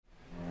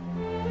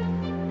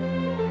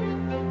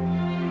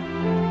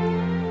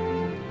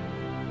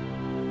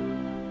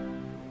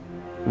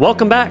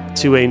Welcome back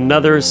to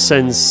another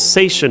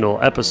sensational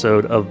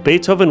episode of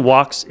Beethoven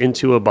Walks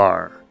into a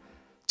Bar.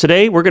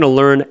 Today, we're going to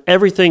learn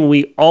everything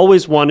we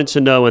always wanted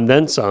to know and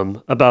then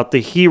some about the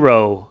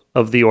hero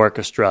of the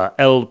orchestra,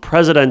 El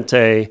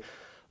Presidente,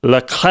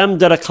 la crème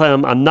de la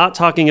crème. I'm not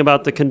talking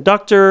about the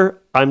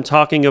conductor. I'm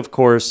talking, of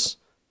course,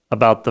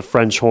 about the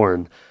French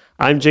horn.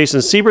 I'm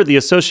Jason Siebert, the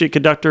associate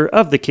conductor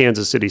of the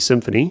Kansas City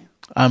Symphony.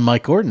 I'm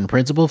Mike Gordon,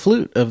 principal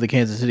flute of the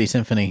Kansas City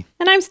Symphony.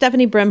 And I'm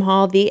Stephanie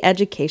Brimhall, the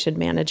education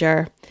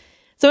manager.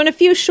 So in a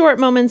few short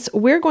moments,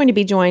 we're going to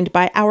be joined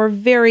by our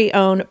very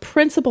own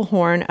principal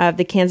horn of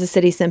the Kansas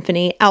City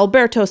Symphony,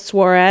 Alberto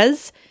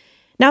Suarez.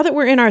 Now that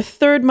we're in our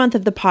third month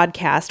of the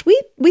podcast,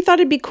 we thought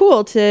it'd be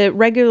cool to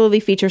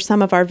regularly feature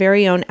some of our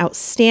very own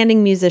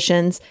outstanding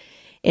musicians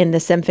in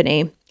the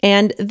symphony.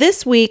 And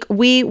this week,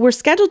 we were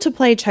scheduled to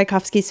play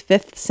Tchaikovsky's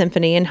Fifth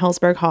Symphony in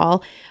Hellsberg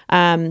Hall.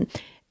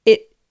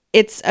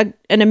 It's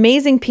an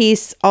amazing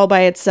piece all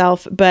by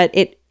itself, but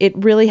it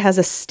really has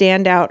a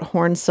standout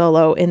horn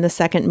solo in the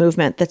second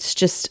movement that's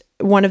just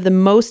one of the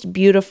most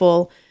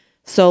beautiful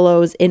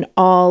solos in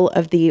all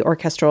of the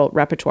orchestral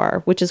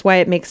repertoire, which is why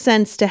it makes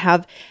sense to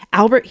have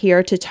Albert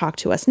here to talk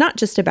to us, not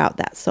just about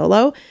that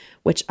solo,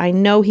 which I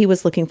know he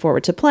was looking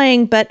forward to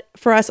playing, but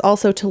for us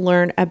also to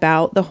learn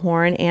about the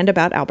horn and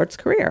about Albert's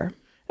career.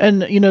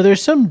 And,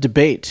 there's some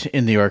debate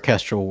in the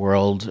orchestral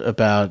world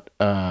about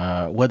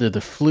whether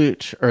the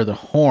flute or the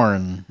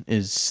horn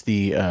is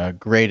the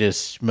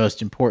greatest,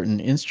 most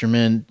important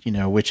instrument,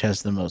 which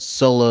has the most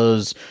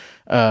solos,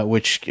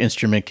 which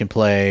instrument can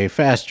play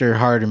faster,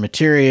 harder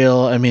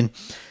material. I mean,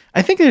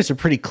 I think there's a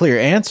pretty clear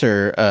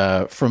answer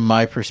from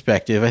my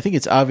perspective. I think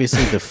it's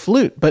obviously the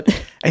flute,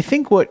 but I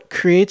think what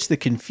creates the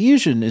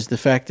confusion is the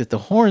fact that the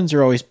horns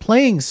are always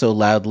playing so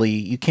loudly,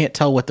 you can't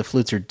tell what the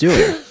flutes are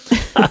doing.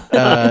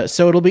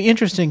 So it'll be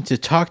interesting to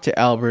talk to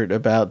Albert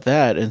about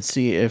that and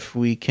see if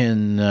we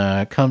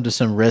can come to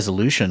some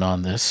resolution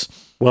on this.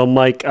 Well,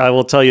 Mike, I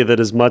will tell you that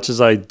as much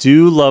as I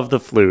do love the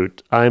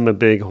flute, I'm a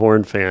big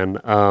horn fan.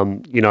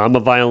 I'm a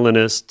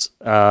violinist.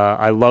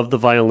 I love the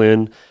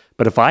violin.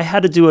 But if I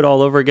had to do it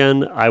all over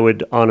again, I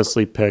would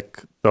honestly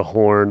pick the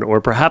horn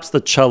or perhaps the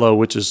cello,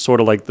 which is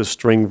sort of like the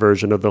string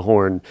version of the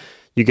horn.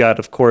 You got,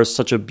 of course,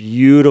 such a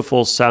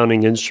beautiful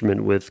sounding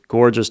instrument with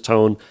gorgeous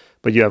tone,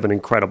 but you have an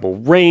incredible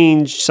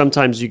range.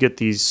 Sometimes you get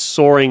these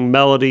soaring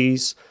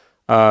melodies.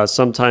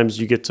 Sometimes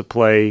you get to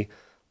play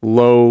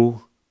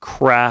low,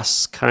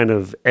 crass, kind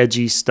of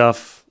edgy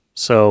stuff.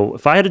 So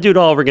if I had to do it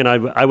all over again,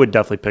 I would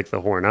definitely pick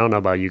the horn. I don't know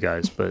about you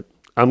guys, but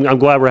I'm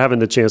glad we're having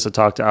the chance to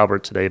talk to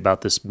Albert today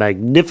about this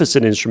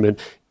magnificent instrument,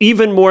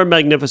 even more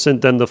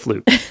magnificent than the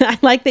flute. I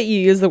like that you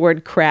use the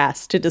word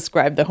crass to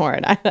describe the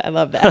horn. I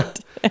love that.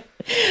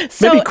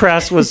 Maybe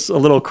crass was a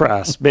little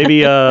crass.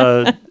 Maybe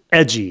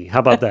edgy. How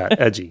about that?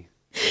 Edgy.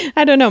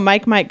 I don't know.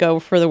 Mike might go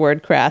for the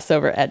word crass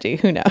over edgy.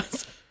 Who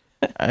knows?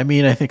 I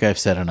mean, I think I've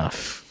said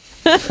enough.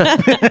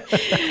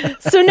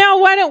 So now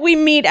why don't we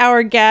meet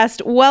our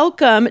guest?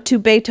 Welcome to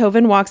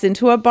Beethoven Walks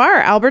into a Bar,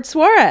 Albert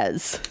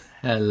Suarez.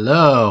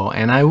 Hello,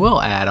 and I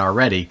will add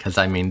already, because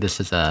this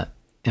is a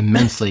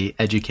immensely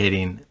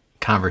educating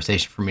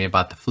conversation for me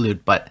about the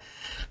flute, but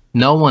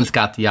no one's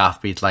got the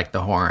offbeats like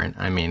the horn.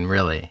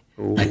 Really.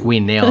 Ooh. Like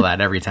we nail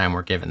that every time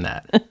we're given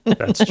that.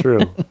 That's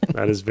true.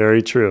 That is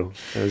very true.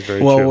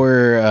 Well,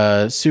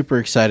 we're super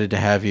excited to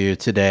have you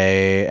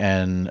today,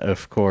 and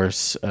of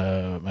course,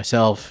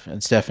 myself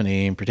and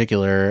Stephanie in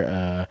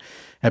particular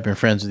have been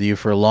friends with you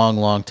for a long,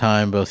 long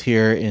time, both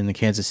here in the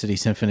Kansas City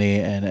Symphony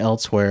and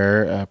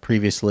elsewhere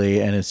previously,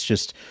 and it's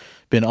just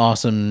been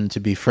awesome to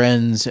be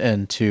friends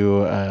and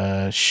to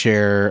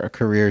share a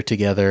career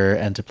together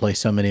and to play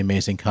so many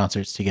amazing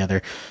concerts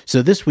together.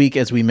 So this week,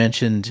 as we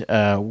mentioned,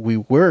 we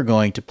were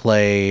going to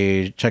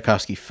play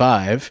Tchaikovsky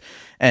 5,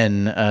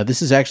 and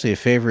this is actually a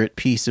favorite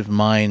piece of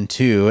mine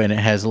too, and it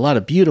has a lot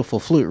of beautiful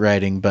flute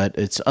writing, but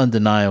it's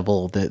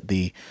undeniable that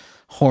the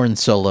horn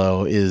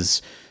solo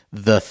is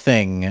the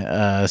thing.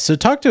 So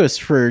talk to us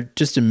for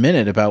just a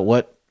minute about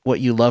what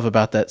you love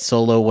about that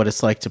solo, what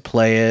it's like to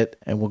play it,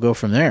 and we'll go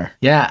from there.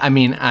 Yeah,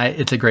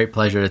 it's a great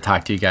pleasure to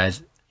talk to you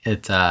guys.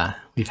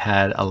 We've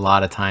had a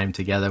lot of time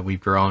together.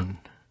 We've grown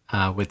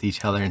with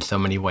each other in so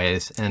many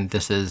ways, and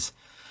this is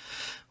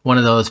one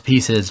of those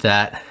pieces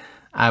that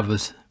I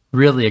was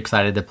really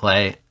excited to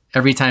play.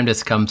 Every time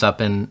this comes up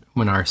in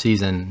our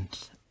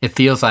seasons, it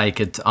feels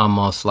like it's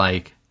almost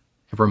like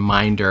a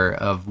reminder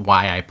of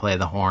why I play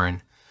the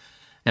horn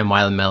and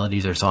why the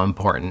melodies are so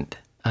important.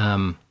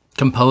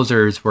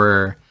 Composers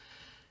were,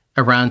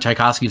 around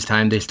Tchaikovsky's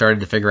time, they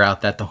started to figure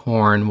out that the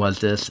horn was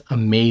this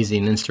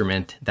amazing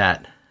instrument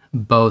that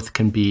both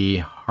can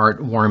be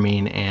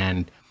heartwarming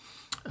and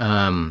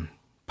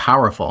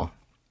powerful.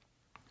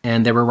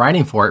 And they were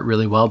writing for it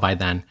really well by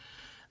then.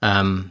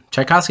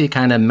 Tchaikovsky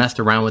kind of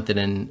messed around with it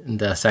in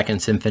the Second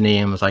Symphony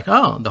and was like,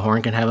 oh, the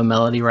horn can have a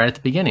melody right at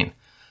the beginning.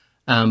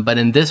 But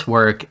in this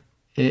work,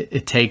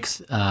 it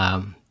takes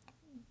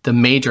the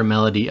major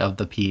melody of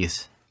the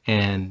piece,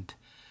 and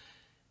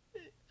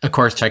of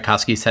course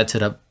Tchaikovsky sets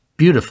it up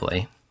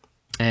beautifully,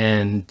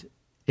 and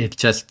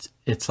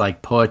it's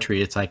like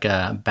poetry. It's like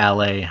a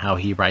ballet, how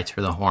he writes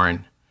for the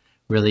horn,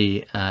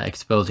 really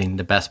exposing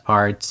the best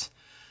parts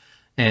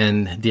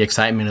and the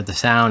excitement of the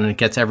sound, and it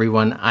gets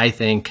everyone, I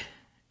think,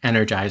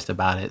 energized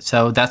about it.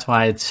 So that's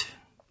why it's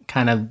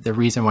kind of the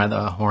reason why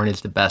the horn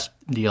is the best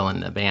deal in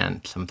the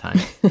band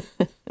sometimes.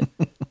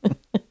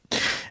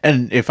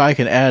 And if I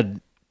can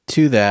add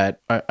to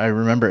that, I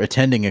remember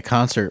attending a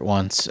concert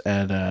once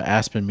at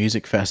Aspen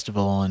Music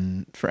Festival,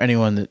 and for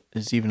anyone that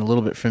is even a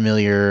little bit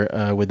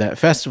familiar with that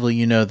festival,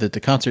 you know that the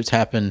concerts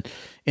happen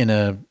in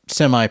a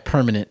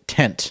semi-permanent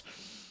tent.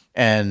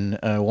 And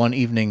one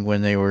evening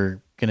when they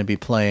were going to be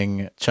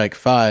playing Tchaik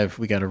 5,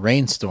 we got a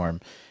rainstorm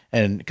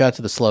and got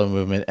to the slow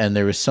movement, and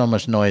there was so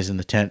much noise in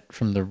the tent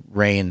from the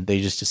rain, they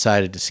just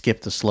decided to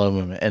skip the slow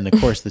movement. And of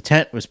course, the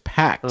tent was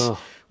packed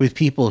with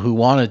people who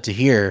wanted to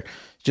hear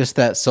just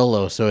that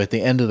solo. So at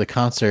the end of the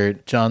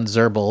concert, John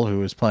Zerbel, who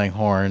was playing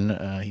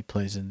horn, he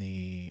plays in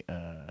the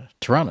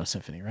Toronto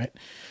Symphony, right?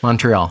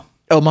 Montreal.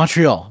 Oh,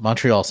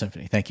 Montreal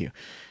Symphony. Thank you.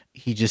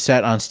 He just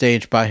sat on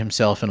stage by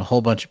himself, and a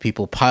whole bunch of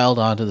people piled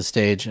onto the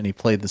stage, and he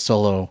played the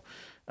solo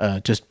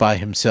just by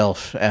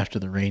himself after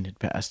the rain had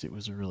passed. It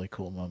was a really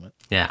cool moment.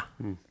 Yeah.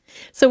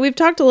 So we've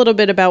talked a little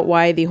bit about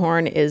why the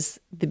horn is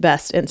the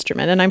best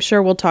instrument, and I'm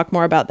sure we'll talk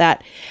more about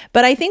that.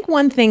 But I think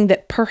one thing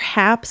that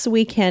perhaps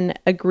we can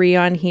agree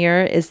on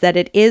here is that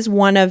it is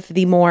one of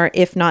the more,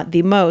 if not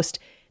the most,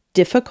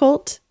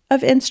 difficult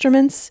of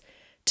instruments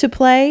to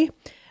play.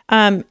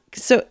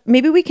 So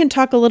maybe we can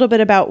talk a little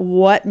bit about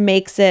what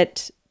makes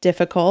it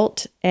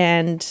difficult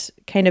and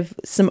kind of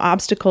some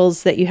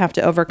obstacles that you have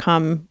to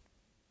overcome.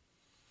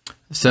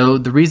 So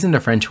the reason the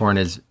French horn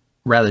is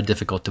rather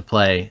difficult to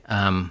play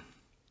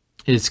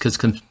is because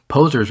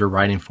composers were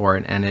writing for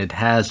it, and it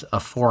has a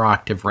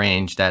 4-octave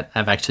range that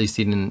I've actually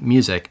seen in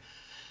music.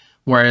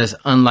 Whereas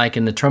unlike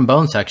in the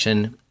trombone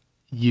section,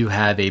 you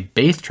have a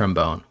bass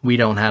trombone. We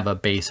don't have a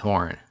bass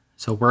horn.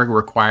 So we're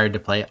required to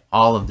play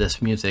all of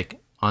this music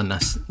on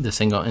the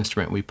single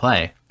instrument we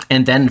play.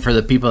 And then for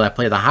the people that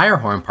play the higher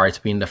horn parts,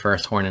 being the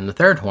first horn and the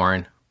third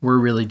horn, we're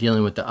really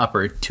dealing with the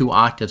upper 2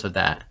 octaves of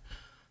that.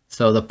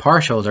 So the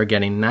partials are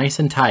getting nice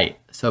and tight.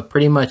 So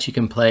pretty much you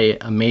can play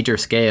a major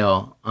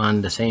scale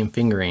on the same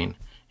fingering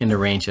in the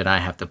range that I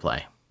have to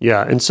play.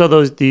 Yeah, and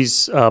so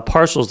these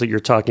partials that you're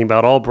talking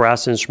about, all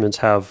brass instruments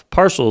have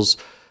partials,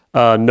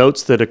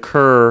 notes that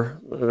occur.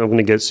 I'm going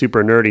to get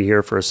super nerdy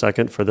here for a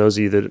second for those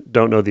of you that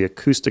don't know the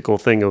acoustical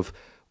thing of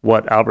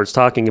what Albert's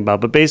talking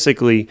about. But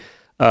basically,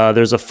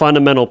 there's a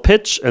fundamental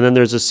pitch, and then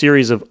there's a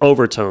series of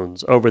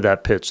overtones over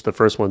that pitch. The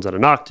first one's at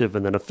an octave,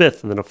 and then a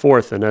fifth, and then a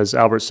fourth. And as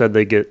Albert said,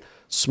 they get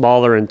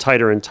smaller and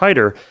tighter and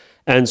tighter.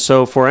 And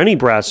so for any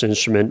brass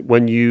instrument,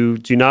 when you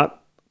do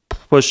not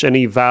push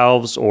any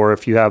valves, or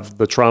if you have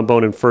the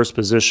trombone in first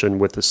position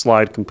with the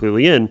slide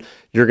completely in,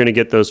 you're going to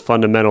get those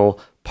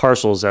fundamental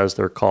partials, as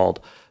they're called.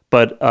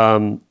 But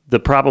the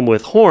problem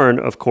with horn,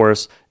 of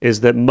course, is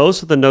that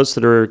most of the notes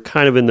that are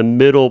kind of in the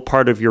middle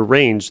part of your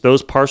range,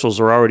 those partials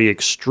are already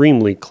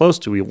extremely close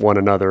to one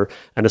another.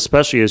 And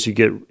especially as you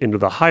get into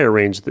the higher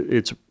range,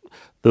 it's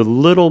the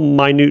little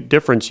minute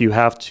difference you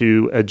have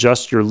to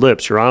adjust your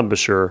lips, your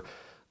embouchure,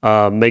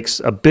 makes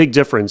a big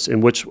difference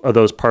in which of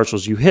those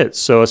partials you hit.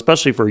 So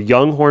especially for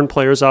young horn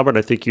players, Albert,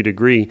 I think you'd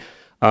agree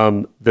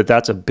that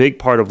that's a big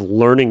part of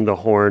learning the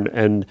horn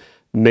and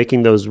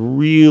making those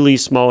really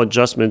small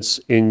adjustments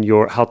in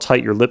how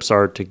tight your lips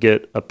are to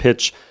get a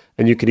pitch.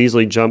 And you could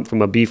easily jump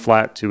from a B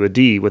flat to a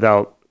D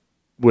without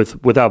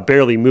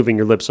barely moving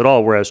your lips at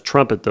all. Whereas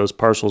trumpet, those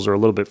partials are a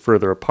little bit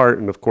further apart.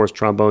 And of course,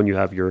 trombone, you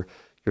have your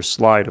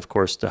slide, of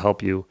course, to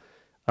help you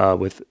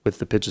with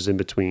the pitches in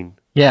between.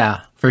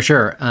 Yeah, for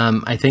sure.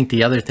 I think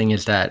the other thing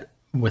is that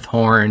with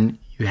horn,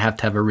 you have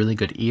to have a really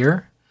good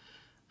ear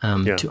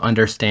to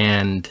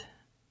understand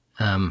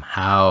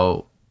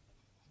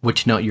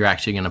which note you're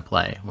actually going to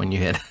play when you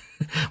hit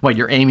what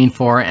you're aiming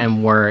for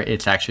and where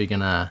it's actually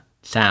going to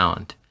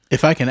sound.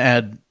 If I can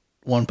add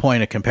one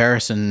point of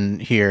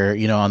comparison here,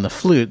 on the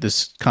flute,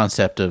 this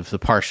concept of the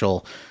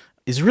partial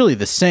is really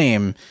the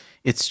same.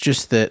 It's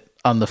just that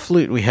on the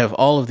flute, we have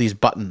all of these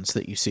buttons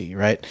that you see,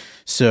 right?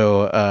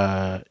 So,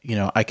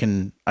 I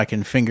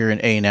can finger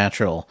an A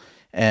natural,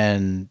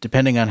 and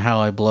depending on how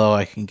I blow,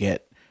 I can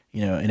get,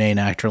 an A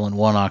natural in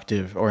one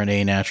octave or an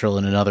A natural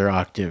in another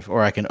octave,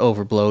 or I can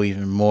overblow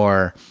even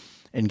more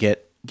and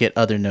get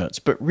other notes.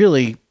 But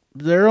really,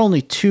 there are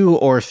only 2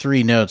 or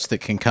 3 notes that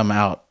can come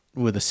out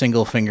with a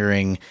single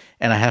fingering,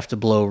 and I have to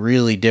blow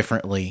really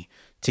differently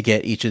to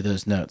get each of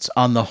those notes.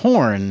 On the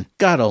horn,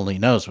 God only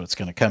knows what's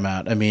going to come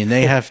out. I mean,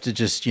 they have to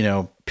just,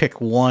 pick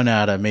one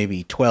out of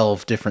maybe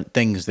 12 different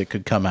things that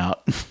could come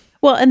out.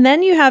 Well, and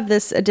then you have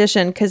this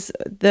addition, because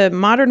the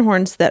modern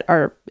horns that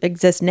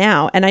exist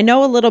now, and I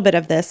know a little bit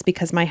of this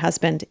because my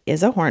husband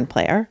is a horn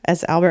player,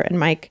 as Albert and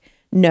Mike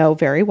know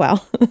very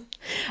well.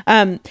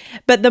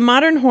 But the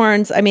modern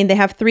horns, I mean, they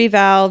have 3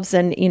 valves,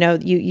 and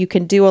you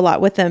can do a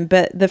lot with them.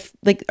 But the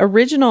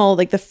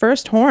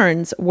first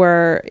horns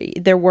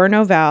there were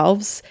no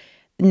valves,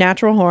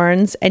 natural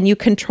horns, and you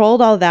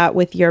controlled all that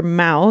with your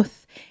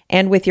mouth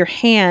and with your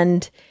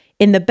hand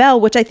in the bell,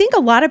 which I think a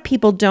lot of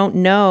people don't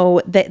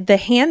know, that the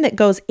hand that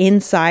goes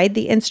inside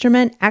the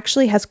instrument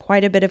actually has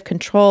quite a bit of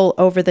control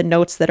over the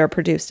notes that are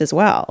produced as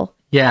well.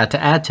 Yeah,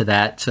 to add to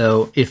that,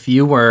 so if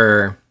you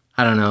were,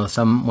 I don't know,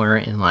 somewhere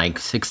in like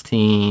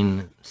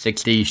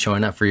 1660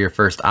 showing up for your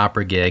first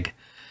opera gig,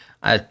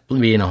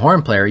 being a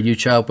horn player, you'd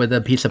show up with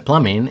a piece of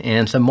plumbing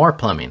and some more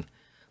plumbing.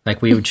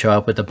 Like we would show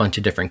up with a bunch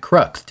of different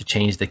crooks to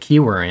change the key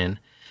we're in.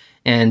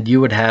 And you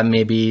would have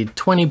maybe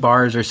 20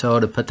 bars or so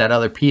to put that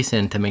other piece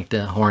in to make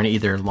the horn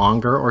either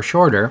longer or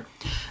shorter,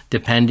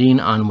 depending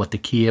on what the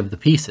key of the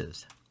piece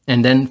is.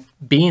 And then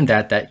being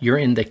that you're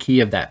in the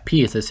key of that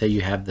piece, let's say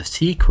you have the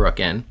C crook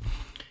in,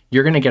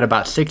 you're going to get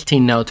about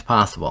 16 notes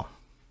possible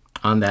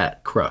on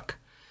that crook.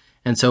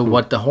 And so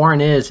what the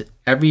horn is,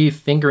 every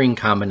fingering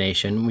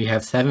combination, we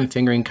have 7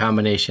 fingering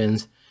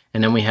combinations,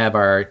 and then we have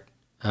our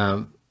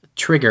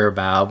trigger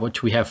valve,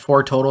 which we have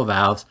 4 total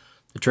valves.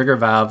 The trigger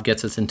valve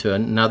gets us into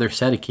another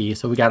set of keys.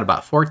 So we got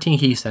about 14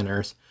 key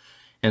centers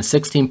and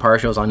 16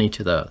 partials on each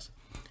of those.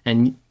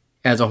 And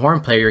as a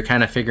horn player, you're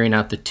kind of figuring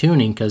out the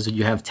tuning because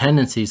you have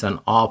tendencies on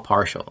all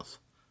partials.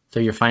 So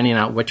you're finding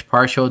out which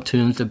partial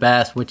tunes the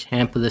best, which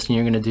hand position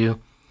you're going to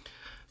do.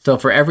 So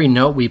for every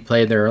note we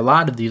play, there are a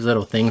lot of these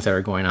little things that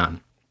are going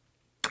on.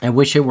 I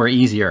wish it were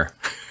easier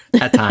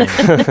at times.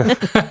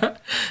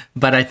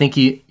 But I think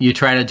you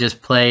try to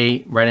just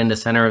play right in the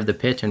center of the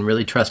pitch and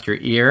really trust your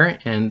ear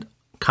and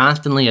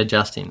constantly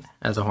adjusting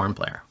as a horn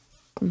player.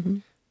 Mm-hmm.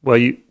 Well,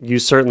 you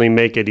certainly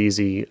make it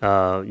easy.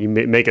 You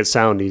make it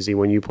sound easy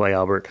when you play,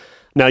 Albert.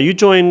 Now, you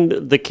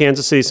joined the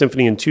Kansas City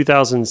Symphony in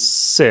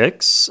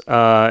 2006,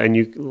 and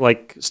you,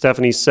 like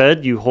Stephanie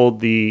said, you hold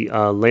the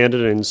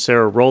Landon and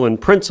Sarah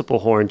Rowland Principal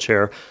Horn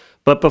Chair.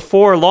 But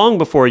long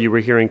before you were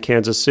here in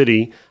Kansas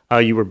City,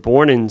 you were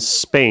born in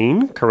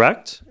Spain,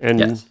 correct? And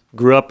yes.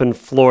 Grew up in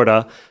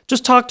Florida.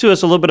 Just talk to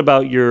us a little bit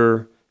about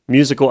your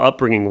musical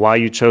upbringing, why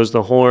you chose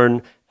the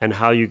horn, and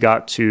how you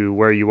got to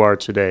where you are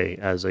today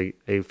as a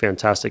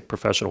fantastic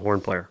professional horn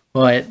player.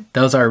 Well,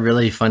 those are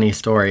really funny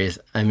stories.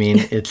 I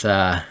mean, it's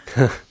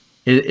it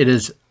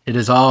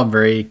is all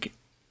very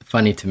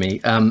funny to me.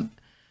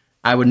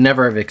 I would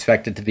never have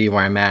expected to be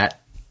where I'm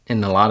at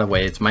in a lot of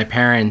ways. My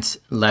parents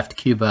left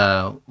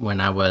Cuba when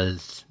I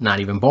was not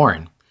even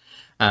born.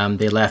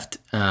 They left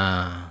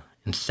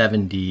in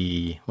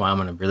 70. Well, I'm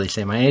going to really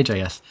say my age, I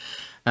guess.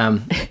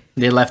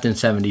 They left in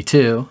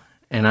 72.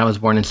 And I was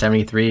born in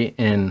 73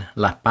 in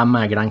La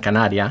Palma, Gran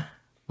Canaria,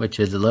 which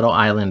is a little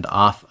island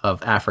off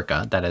of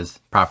Africa that is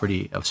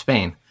property of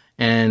Spain.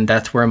 And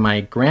that's where my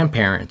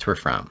grandparents were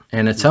from.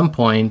 And at some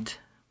point,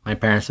 my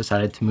parents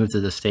decided to move to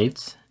the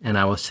States, and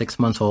I was 6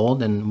 months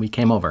old, and we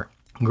came over.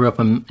 Grew up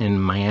in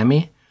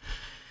Miami.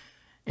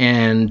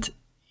 And,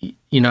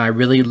 I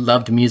really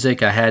loved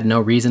music. I had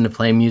no reason to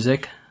play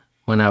music.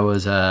 When I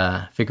was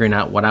figuring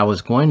out what I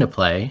was going to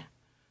play,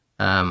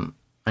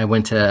 I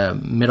went to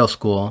middle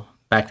school.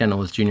 Back then it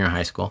was junior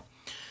high school.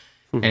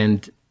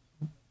 And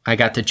I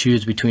got to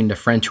choose between the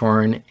French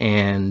horn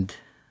and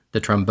the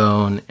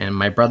trombone. And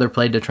my brother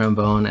played the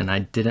trombone, and I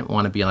didn't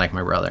want to be like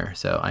my brother.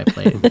 So I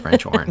played the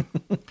French horn.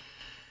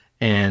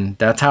 And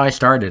that's how I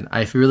started.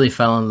 I really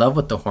fell in love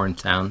with the horn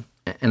sound.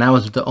 And I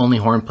was the only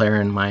horn player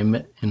in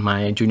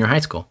my junior high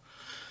school.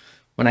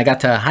 When I got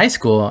to high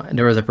school,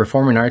 there was a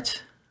performing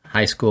arts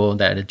high school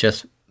that had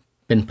just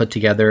been put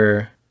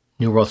together,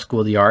 New World School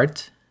of the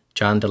Arts.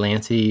 John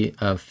Delancey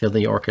of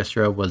Philly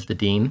Orchestra was the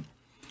dean.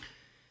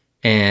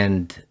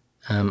 And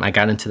I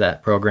got into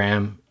that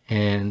program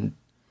and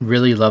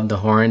really loved the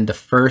horn. The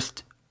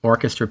first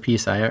orchestral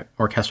piece I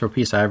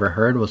ever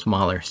heard was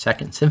Mahler's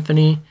Second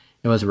Symphony.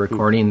 It was a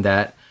recording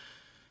that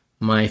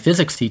my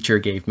physics teacher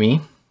gave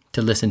me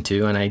to listen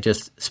to, and I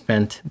just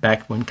spent,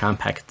 back when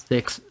compact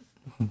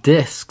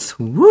discs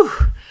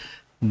were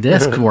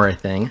a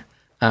thing,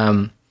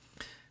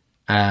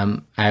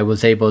 I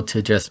was able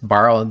to just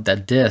borrow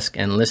that disc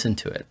and listen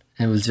to it.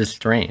 It was just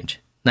strange.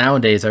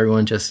 Nowadays,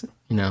 everyone just,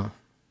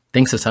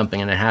 thinks of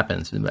something and it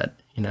happens. But,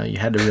 you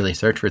had to really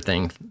search for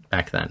things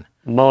back then.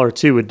 Mahler,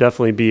 too, would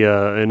definitely be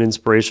an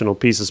inspirational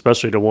piece,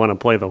 especially to want to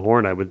play the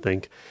horn, I would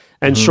think.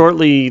 And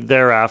shortly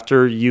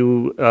thereafter,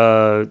 you,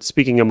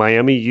 speaking of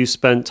Miami, you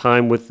spent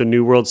time with the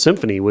New World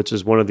Symphony, which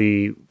is one of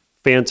the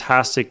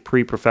fantastic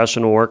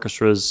pre-professional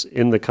orchestras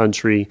in the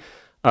country.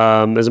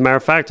 As a matter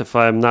of fact, if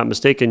I'm not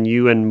mistaken,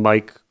 you and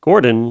Mike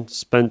Gordon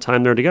spent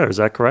time there together. Is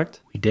that correct?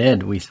 We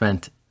did. We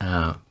spent,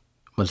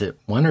 was it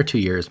 1 or 2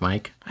 years,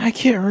 Mike? I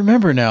can't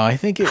remember now. I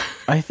think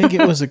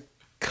it was a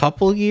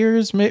couple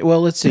years.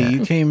 Well, let's see.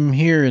 You came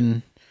here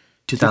in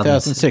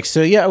 2006.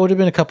 So yeah, it would have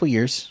been a couple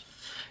years.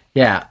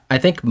 Yeah, I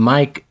think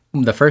Mike,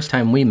 the first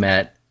time we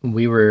met,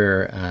 we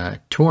were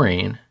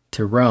touring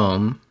to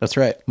Rome. That's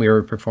right. We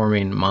were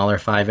performing Mahler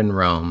 5 in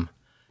Rome.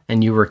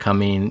 And you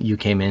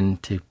came in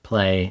to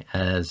play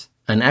as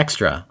an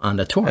extra on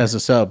the tour. As a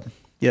sub.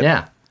 Yep.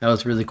 Yeah, that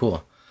was really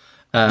cool.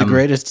 The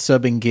greatest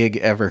subbing gig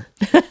ever.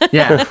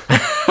 Yeah.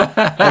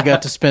 I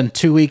got to spend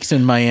 2 weeks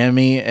in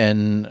Miami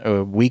and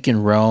a week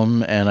in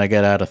Rome, and I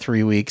got out of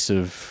 3 weeks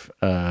of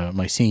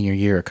my senior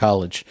year of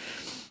college.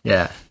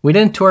 Yeah. We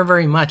didn't tour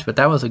very much, but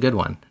that was a good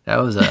one. That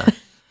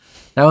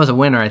was a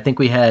winner. I think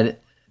we had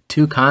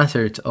 2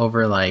 concerts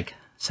over like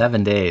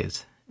 7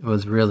 days. It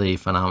was really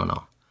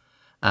phenomenal.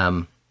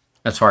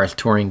 As far as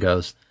touring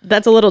goes.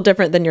 That's a little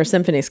different than your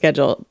symphony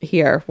schedule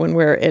here when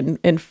we're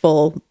in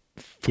full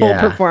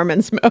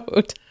performance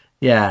mode.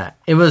 Yeah.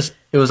 It was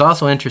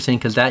also interesting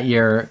because that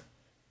year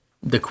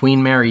the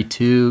Queen Mary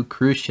 2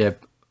 cruise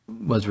ship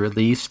was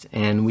released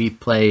and we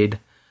played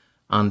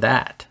on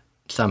that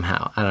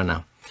somehow. I don't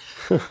know.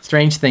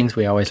 Strange things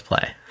we always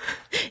play.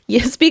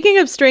 Yeah, speaking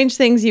of strange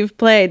things you've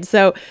played,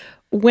 so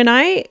when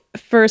I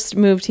first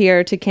moved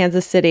here to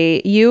Kansas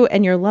City, you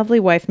and your lovely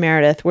wife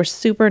Meredith were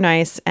super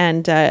nice,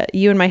 and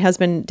you and my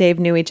husband Dave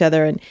knew each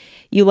other, and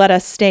you let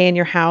us stay in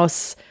your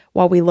house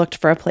while we looked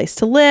for a place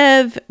to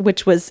live,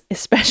 which was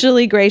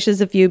especially gracious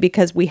of you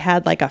because we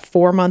had like a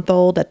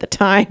 4-month-old at the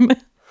time.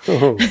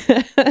 Oh.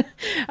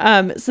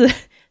 So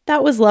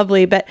that was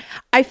lovely. But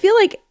I feel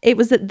like it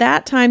was at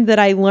that time that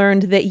I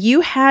learned that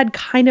you had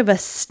kind of a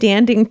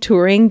standing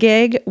touring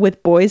gig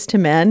with Boyz II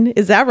Men.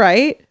 Is that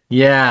right?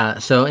 Yeah.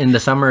 So in the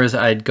summers,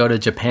 I'd go to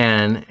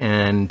Japan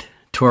and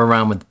tour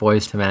around with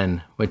Boyz II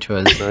Men, which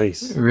was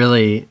nice.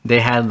 Really, they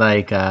had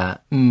like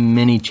a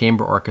mini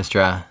chamber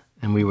orchestra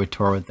and we would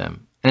tour with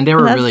them. And they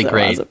were really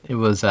great. Awesome. It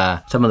was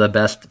some of the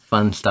best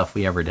fun stuff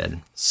we ever did.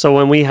 So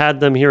when we had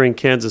them here in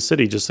Kansas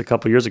City just a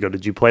couple years ago,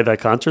 did you play that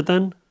concert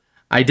then?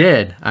 I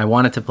did. I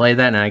wanted to play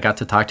that, and I got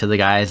to talk to the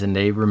guys, and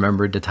they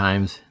remembered the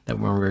times that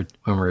when we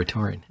were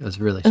touring. It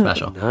was really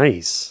special.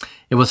 Nice.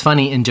 It was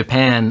funny in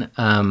Japan.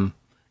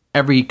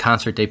 Every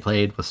concert they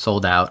played was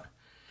sold out,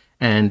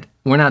 and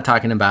we're not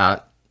talking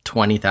about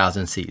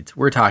 20,000 seats.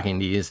 We're talking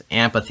these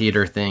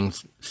amphitheater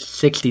things,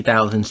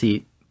 60,000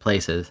 seat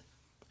places,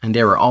 and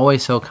they were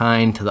always so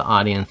kind to the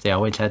audience. They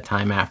always had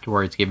time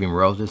afterwards, giving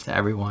roses to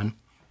everyone.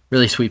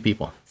 Really sweet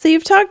people. So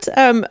you've talked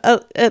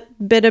a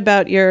bit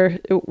about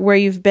where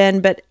you've been,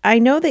 but I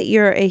know that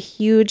you're a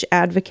huge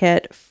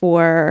advocate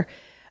for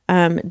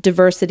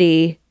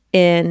diversity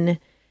in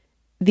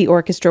the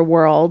orchestra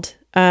world.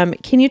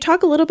 Can you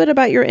talk a little bit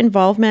about your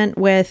involvement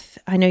with?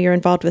 I know you're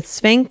involved with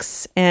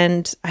Sphinx,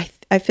 and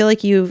I feel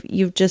like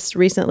you've just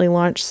recently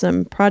launched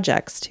some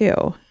projects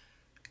too.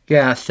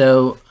 Yeah.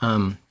 So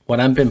what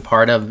I've been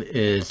part of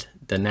is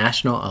the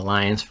National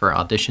Alliance for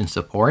Audition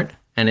Support.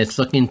 And it's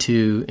looking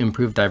to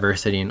improve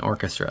diversity in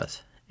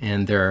orchestras.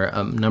 And there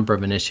are a number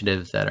of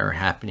initiatives that are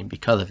happening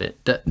because of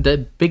it.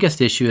 The biggest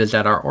issue is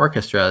that our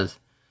orchestras,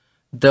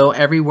 though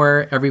every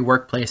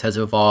workplace has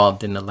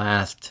evolved in the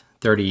last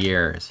 30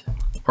 years,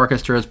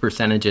 orchestras'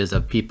 percentages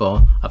of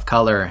people of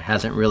color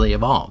hasn't really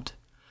evolved.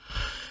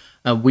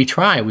 We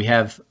try. We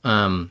have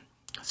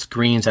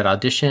screens at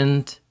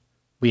auditions.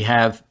 We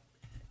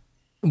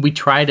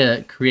try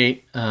to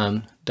create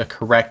the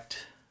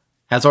correct,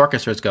 as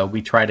orchestras go,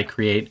 we try to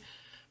create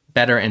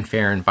better and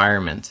fair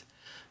environments.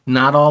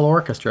 Not all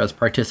orchestras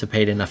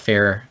participate in a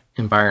fair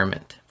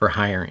environment for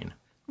hiring.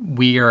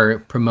 We are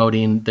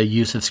promoting the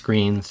use of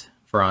screens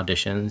for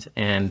auditions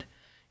and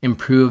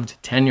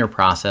improved tenure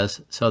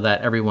process so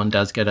that everyone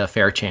does get a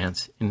fair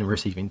chance in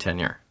receiving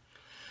tenure.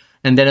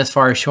 And then as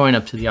far as showing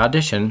up to the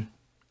audition,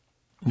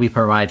 we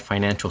provide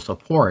financial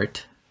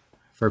support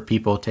for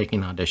people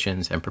taking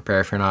auditions and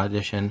prepare for an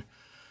audition,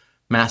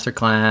 master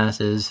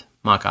classes,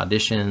 mock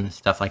auditions,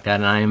 stuff like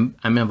that. And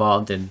I'm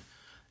involved in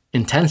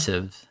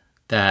intensives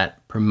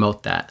that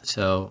promote that.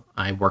 So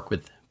I work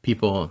with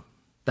people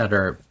that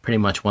are pretty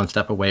much one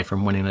step away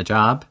from winning a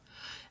job.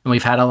 And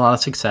we've had a lot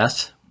of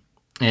success.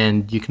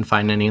 And you can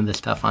find any of this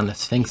stuff on the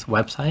Sphinx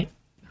website.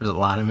 There's a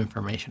lot of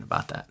information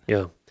about that.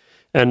 Yeah.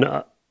 And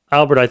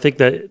Albert, I think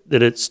that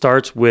it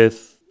starts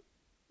with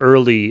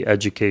early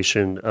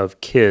education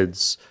of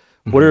kids.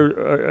 Mm-hmm. What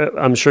are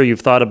I'm sure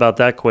you've thought about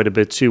that quite a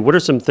bit too. What are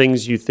some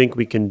things you think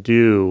we can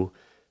do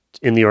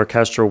in the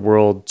orchestral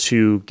world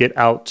to get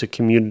out to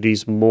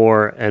communities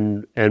more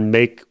and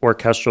make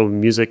orchestral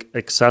music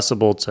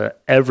accessible to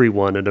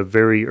everyone at a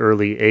very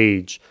early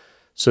age,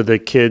 so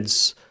that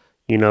kids,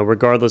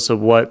 regardless of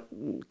what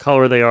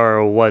color they are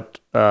or what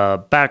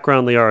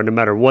background they are, no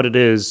matter what it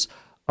is,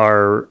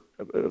 are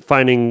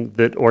finding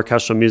that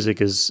orchestral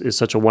music is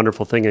such a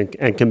wonderful thing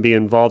and can be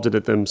involved in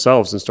it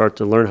themselves and start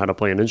to learn how to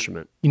play an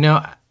instrument.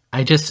 The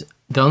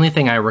only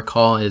thing I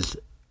recall is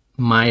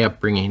my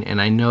upbringing, and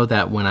I know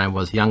that when I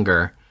was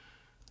younger,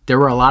 there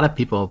were a lot of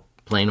people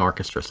playing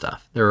orchestra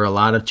stuff. There were a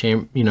lot of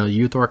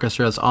youth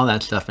orchestras, all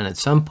that stuff, and at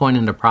some point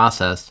in the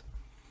process,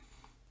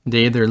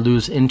 they either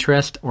lose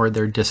interest or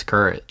they're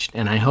discouraged.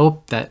 And I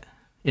hope that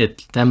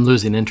it's them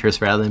losing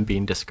interest rather than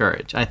being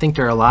discouraged. I think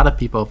there are a lot of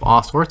people of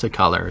all sorts of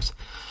colors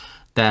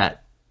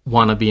that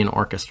want to be in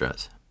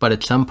orchestras, but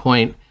at some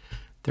point,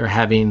 they're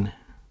having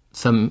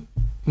some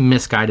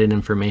misguided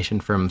information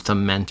from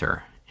some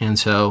mentor, and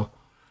so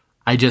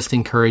I just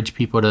encourage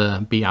people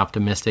to be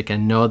optimistic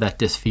and know that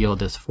this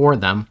field is for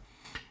them.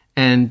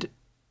 And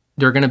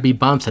there are going to be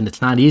bumps, and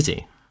it's not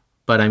easy.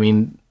 But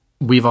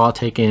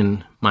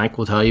Mike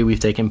will tell you, we've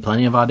taken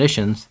plenty of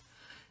auditions,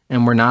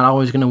 and we're not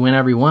always going to win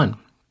every one.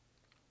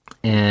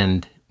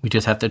 And We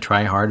just have to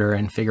try harder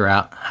and figure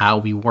out how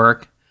we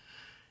work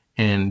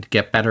and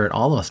get better at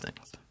all those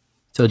things.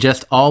 So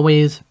just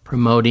always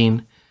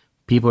promoting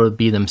people to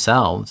be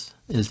themselves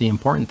is the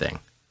important thing.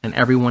 And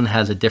everyone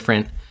has a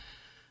different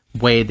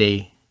way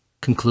they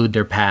conclude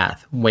their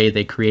path, way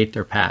they create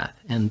their path.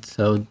 And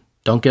so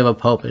don't give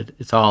up hope.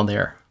 It's all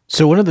there.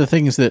 So one of the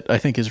things that I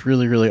think is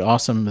really, really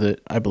awesome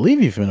that I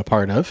believe you've been a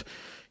part of,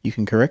 you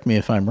can correct me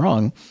if I'm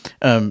wrong,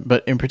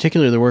 but in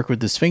particular, the work with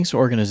the Sphinx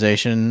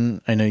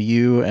organization, I know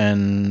you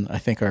and I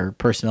think our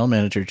personnel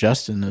manager,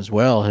 Justin, as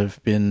well,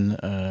 have been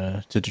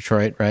to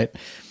Detroit, right?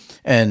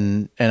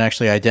 And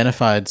actually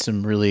identified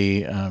some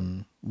really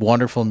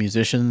wonderful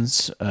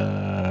musicians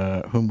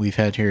whom we've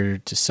had here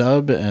to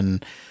sub,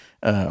 and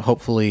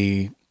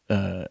hopefully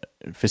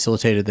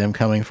facilitated them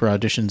coming for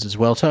auditions as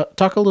well.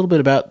 Talk a little bit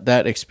about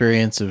that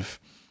experience of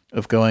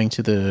going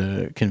to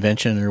the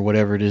convention or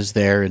whatever it is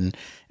there,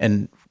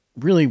 and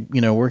really,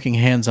 working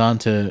hands on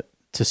to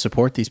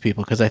support these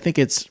people, because I think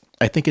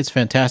it's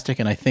fantastic,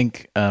 and I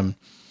think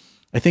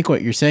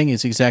what you're saying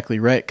is exactly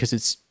right, because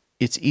it's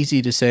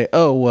easy to say,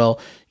 oh well,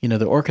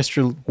 the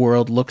orchestra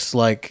world looks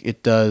like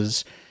it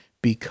does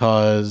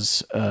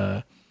because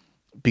those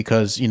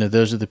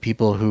are the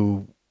people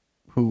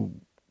who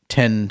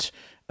tend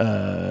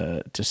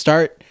to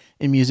start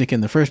in music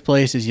in the first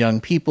place as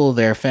young people.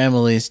 Their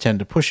families tend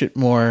to push it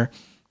more.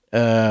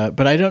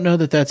 But I don't know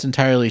that that's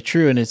entirely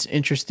true. And it's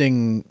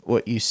interesting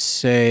what you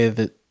say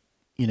that,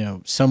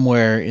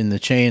 somewhere in the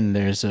chain,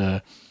 there's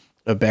a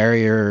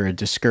barrier or a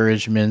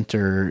discouragement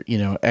or,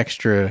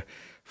 extra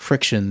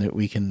friction that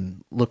we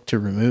can look to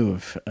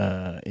remove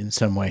in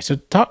some way. So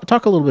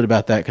talk a little bit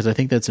about that, because I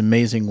think that's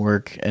amazing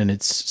work, and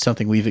it's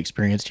something we've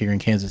experienced here in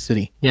Kansas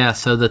City. Yeah,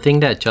 so the thing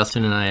that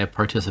Justin and I have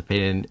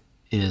participated in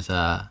is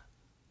the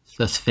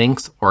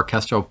Sphinx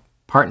Orchestral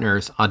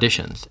Partners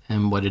auditions.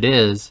 And what it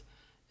is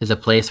a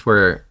place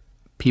where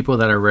people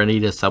that are ready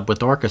to sub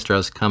with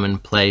orchestras come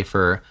and play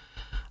for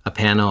a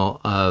panel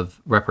of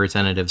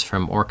representatives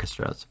from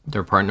orchestras,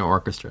 their partner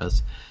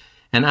orchestras.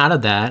 And out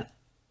of that,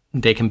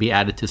 they can be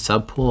added to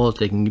sub pools,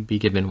 they can be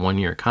given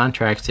 1-year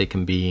contracts, they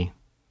can be,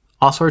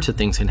 all sorts of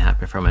things can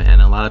happen from it.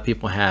 And a lot of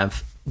people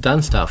have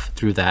done stuff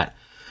through that.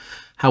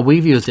 How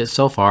we've used it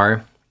so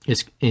far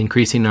is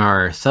increasing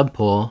our sub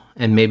pool,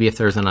 and maybe if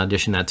there's an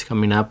audition that's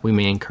coming up, we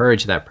may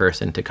encourage that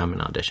person to come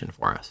and audition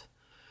for us.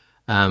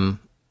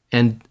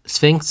 And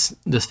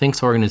the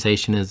Sphinx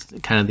organization is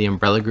kind of the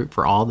umbrella group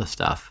for all the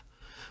stuff.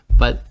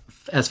 But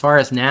as far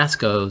as NAS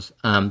goes,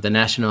 the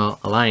National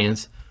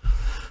Alliance,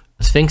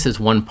 Sphinx is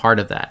one part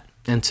of that.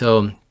 And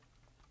so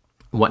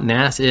what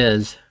NAS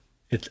is,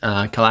 it's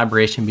a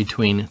collaboration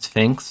between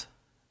Sphinx,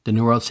 the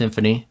New World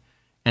Symphony,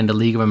 and the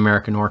League of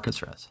American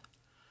Orchestras.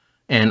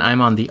 And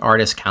I'm on the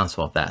Artist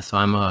Council of that. So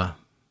I'm a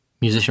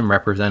musician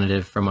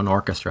representative from an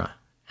orchestra.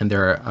 And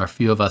there are a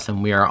few of us,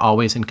 and we are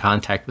always in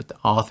contact with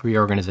all three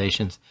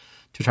organizations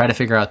to try to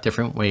figure out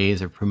different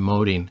ways of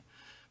promoting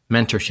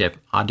mentorship,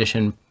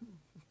 audition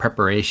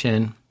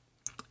preparation,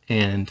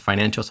 and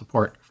financial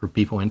support for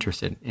people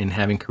interested in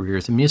having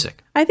careers in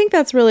music. I think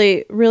that's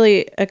really,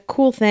 really a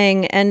cool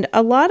thing. And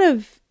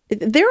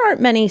there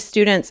aren't many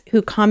students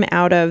who come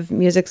out of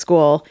music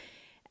school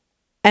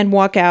and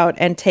walk out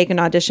and take an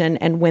audition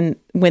and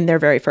win their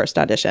very first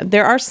audition.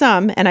 There are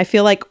some, and I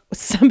feel like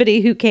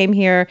somebody who came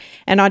here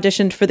and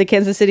auditioned for the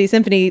Kansas City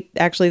Symphony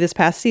actually this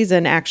past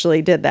season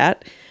actually did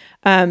that.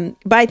 But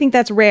I think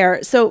that's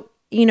rare. So,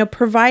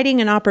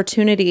 providing an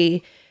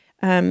opportunity,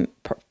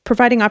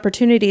 providing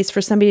opportunities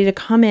for somebody to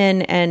come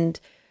in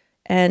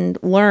and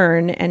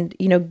learn and,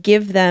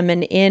 give them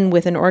an in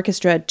with an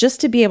orchestra just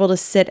to be able to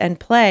sit and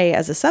play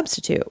as a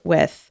substitute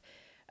with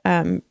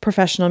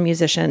professional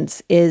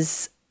musicians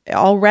is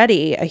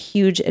already a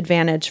huge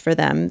advantage for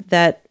them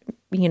that,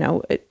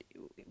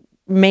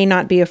 may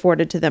not be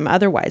afforded to them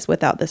otherwise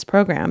without this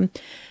program.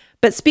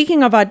 But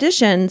speaking of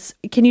auditions,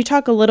 can you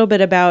talk a little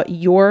bit about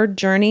your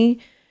journey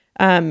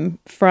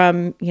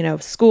from,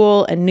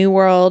 school and New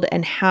World,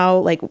 and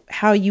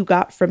how you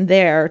got from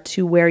there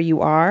to where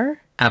you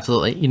are?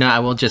 Absolutely. I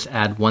will just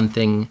add one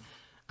thing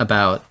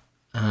about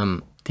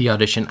the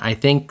audition. I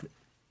think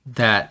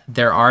that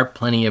there are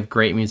plenty of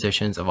great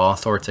musicians of all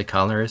sorts of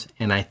colors,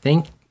 and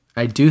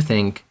I do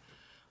think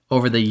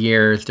over the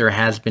years there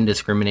has been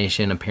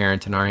discrimination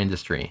apparent in our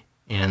industry,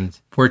 and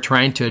we're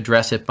trying to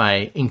address it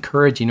by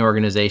encouraging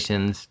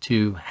organizations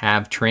to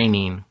have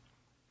training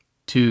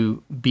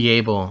to be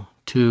able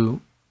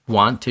to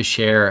want to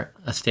share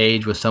a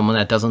stage with someone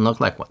that doesn't look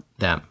like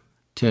them,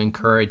 to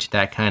encourage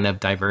that kind of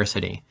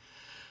diversity.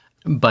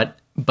 But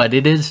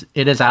it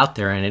is out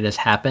there, and it has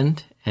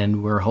happened,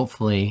 and we're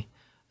hopefully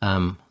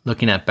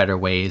looking at better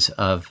ways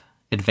of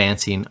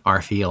advancing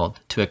our field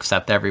to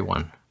accept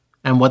everyone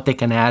and what they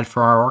can add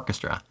for our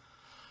orchestra.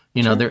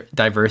 Sure.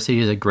 Diversity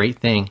is a great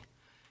thing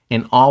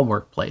in all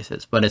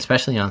workplaces, but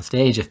especially on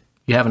stage. If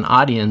you have an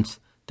audience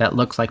that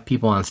looks like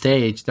people on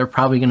stage, they're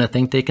probably going to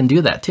think they can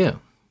do that too.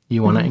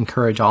 You want to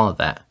encourage all of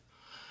that.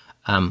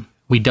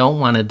 We don't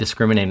want to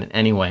discriminate in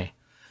any way.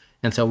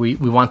 And so we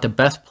want the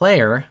best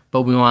player,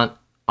 but we want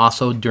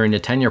also during the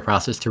tenure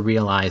process to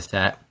realize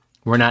that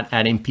we're not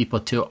adding people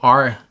to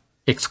our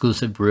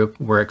exclusive group,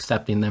 we're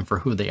accepting them for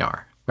who they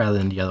are rather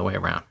than the other way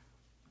around.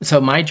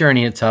 So my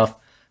journey itself,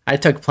 I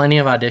took plenty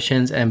of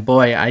auditions, and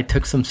boy, I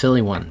took some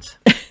silly ones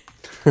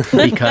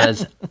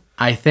because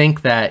I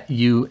think that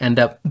you end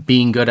up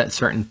being good at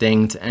certain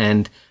things.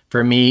 And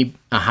for me,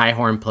 a high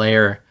horn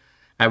player,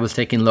 I was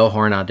taking low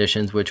horn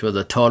auditions, which was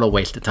a total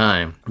waste of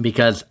time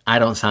because I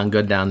don't sound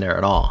good down there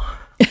at all.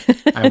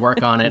 I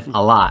work on it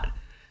a lot,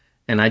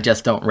 and I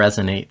just don't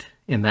resonate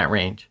in that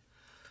range.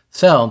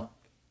 So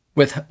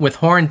with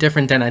horn,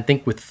 different than I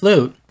think with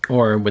flute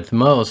or with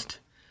most,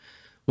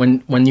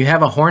 when you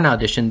have a horn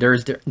audition,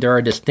 there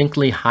are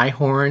distinctly high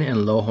horn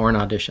and low horn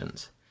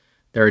auditions.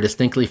 There are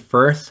distinctly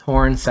first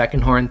horn,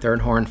 second horn,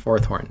 third horn,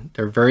 fourth horn.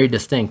 They're very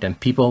distinct, and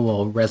people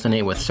will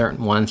resonate with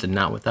certain ones and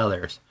not with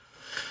others.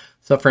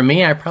 So for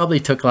me, I probably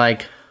took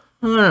maybe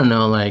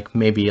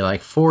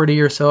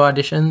 40 or so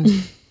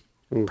auditions.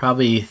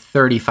 Probably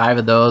 35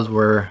 of those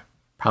were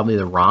probably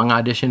the wrong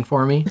audition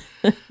for me.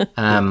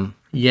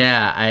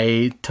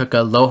 I took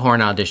a low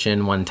horn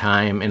audition one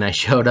time, and I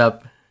showed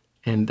up,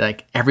 and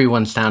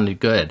everyone sounded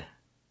good,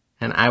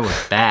 and I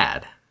was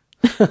bad.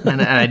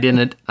 and I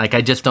didn't,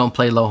 I just don't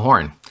play low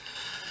horn.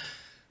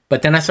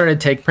 But then I started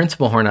to take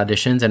principal horn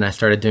auditions, and I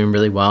started doing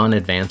really well and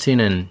advancing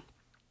and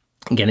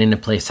getting to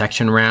play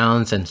section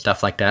rounds and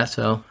stuff like that.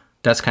 So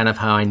that's kind of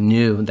how I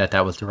knew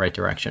that was the right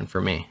direction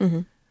for me.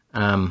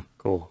 Mm-hmm.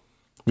 Cool.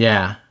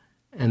 Yeah.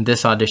 And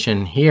this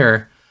audition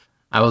here,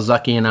 I was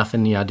lucky enough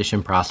in the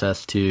audition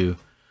process to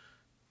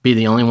be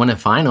the only one in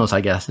finals,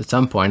 I guess, at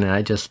some point. And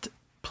I just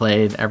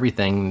played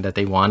everything that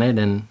they wanted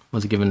and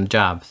was given the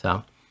job.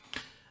 So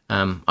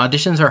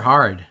auditions are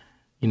hard.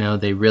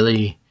 They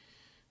really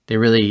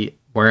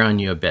wear on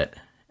you a bit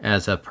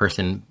as a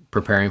person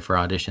preparing for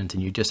auditions.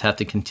 And you just have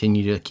to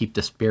continue to keep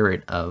the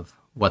spirit of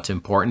what's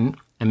important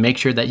and make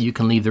sure that you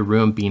can leave the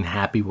room being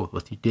happy with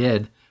what you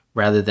did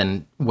rather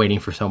than waiting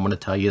for someone to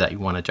tell you that you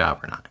want a job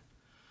or not.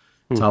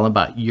 It's all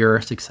about your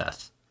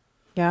success.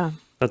 Yeah.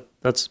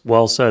 That's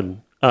well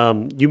said.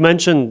 You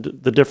mentioned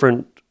the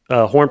different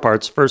horn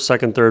parts, first,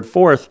 second, third,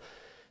 fourth,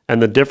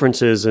 and the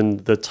differences in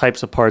the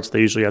types of parts they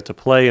usually have to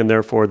play, and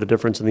therefore the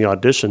difference in the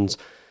auditions.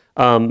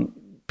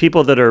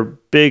 People that are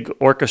big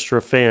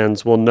orchestra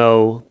fans will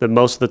know that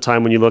most of the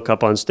time when you look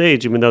up on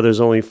stage, even though there's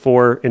only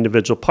 4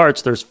 individual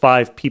parts, there's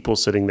 5 people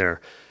sitting there.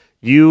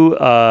 You,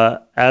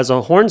 as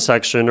a horn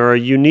section, are a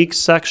unique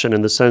section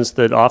in the sense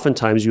that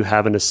oftentimes you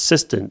have an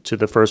assistant to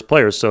the first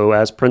player. So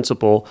as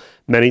principal,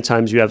 many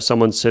times you have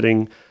someone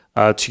sitting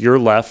to your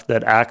left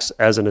that acts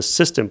as an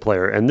assistant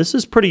player. And this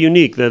is pretty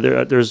unique.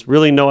 There's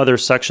really no other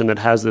section that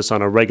has this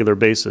on a regular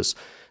basis.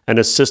 An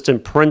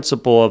assistant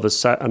principal of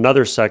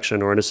another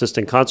section or an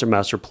assistant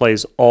concertmaster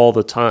plays all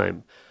the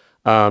time.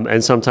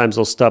 And sometimes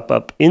they'll step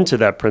up into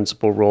that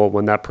principal role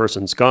when that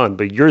person's gone.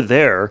 But you're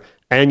there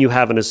and you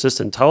have an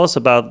assistant. Tell us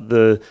about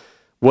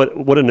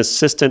what an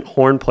assistant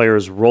horn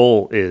player's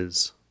role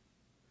is,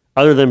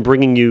 other than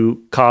bringing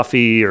you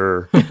coffee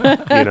or,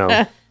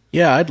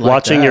 Yeah, I'd like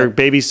watching that.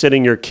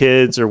 babysitting your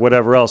kids or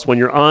whatever else. When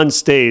you're on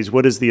stage,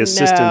 what is the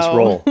assistant's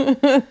role?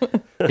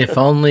 If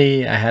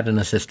only I had an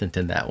assistant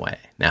in that way.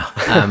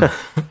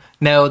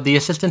 No, the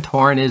assistant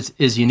horn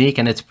is unique,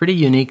 and it's pretty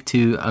unique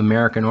to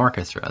American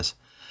orchestras.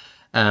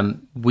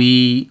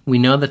 We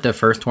know that the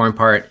first horn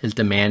part is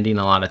demanding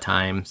a lot of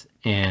times,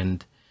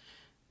 and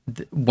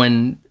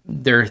when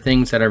there are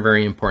things that are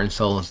very important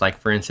solos, like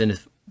for instance,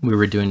 if we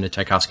were doing the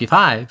Tchaikovsky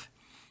 5,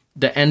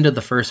 the end of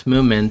the first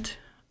movement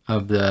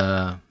of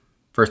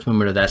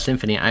that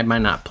symphony, I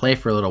might not play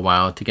for a little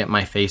while to get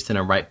my face in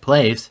a right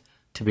place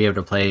to be able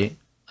to play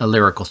a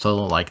lyrical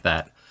solo like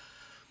that.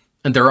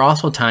 And there are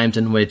also times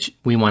in which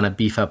we want to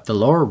beef up the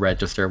lower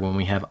register when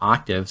we have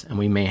octaves, and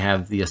we may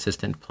have the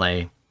assistant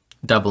play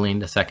doubling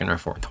the second or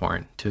fourth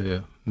horn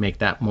to make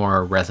that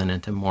more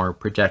resonant and more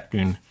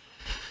projecting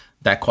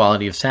that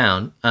quality of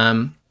sound.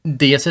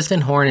 The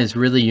assistant horn is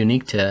really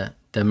unique to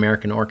the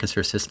American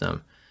orchestra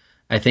system.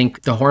 I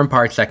think the horn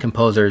parts that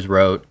composers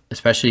wrote,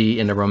 especially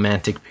in the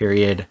Romantic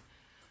period,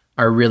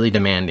 are really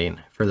demanding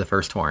for the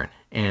first horn.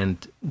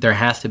 And there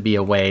has to be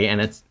a way, and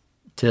it's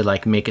to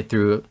make it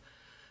through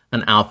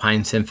an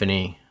Alpine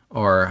symphony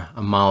or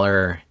a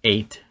Mahler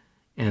 8.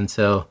 And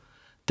so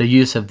the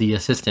use of the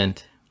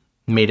assistant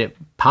made it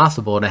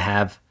possible to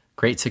have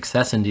great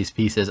success in these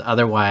pieces.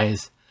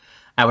 Otherwise,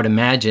 I would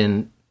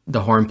imagine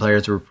the horn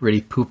players were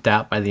pretty pooped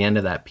out by the end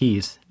of that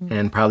piece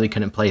and probably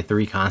couldn't play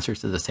 3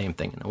 concerts of the same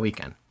thing in a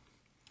weekend.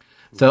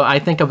 So I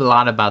think a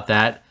lot about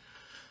that.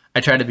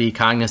 I try to be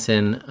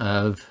cognizant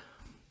of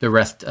the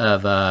rest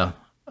of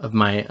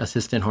my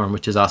assistant horn,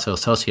 which is also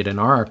associate in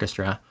our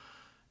orchestra,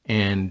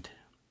 and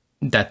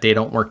that they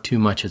don't work too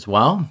much as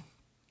well.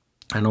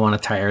 I don't want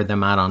to tire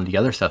them out on the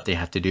other stuff they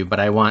have to do, but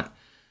I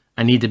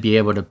need to be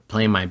able to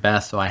play my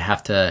best, so I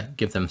have to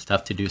give them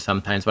stuff to do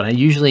sometimes. But I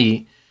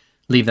usually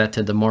leave that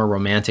to the more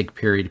Romantic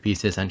period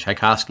pieces, and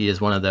Tchaikovsky is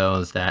one of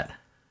those that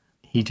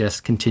he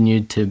just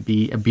continued to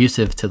be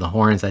abusive to the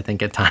horns, I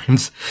think, at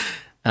times.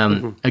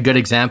 A good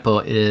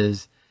example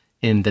is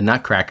in the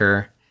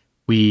Nutcracker,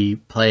 we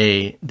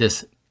play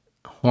this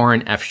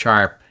horn F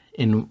sharp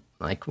in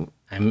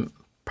I'm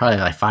probably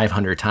like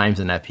 500 times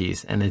in that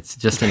piece. And it's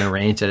just in a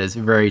range that is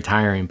very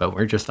tiring, but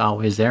we're just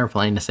always there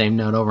playing the same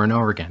note over and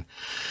over again.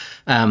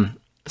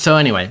 So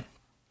anyway,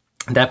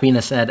 that being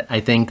said,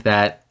 I think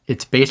that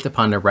it's based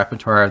upon the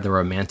repertoire of the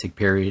Romantic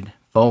period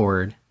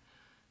forward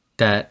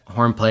that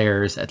horn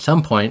players at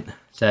some point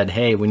said,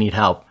 hey, we need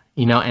help.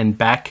 And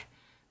back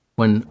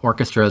when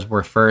orchestras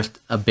were first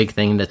a big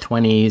thing in the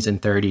 20s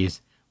and 30s,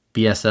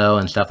 BSO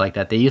and stuff like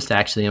that, they used to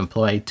actually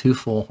employ 2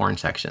 full horn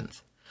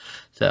sections.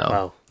 So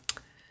wow.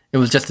 It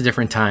was just a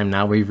different time.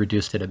 Now we've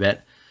reduced it a bit.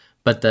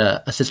 But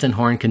the assistant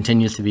horn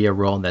continues to be a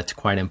role that's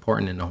quite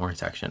important in the horn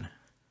section.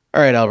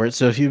 All right, Albert.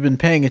 So if you've been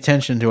paying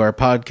attention to our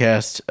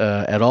podcast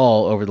at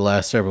all over the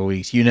last several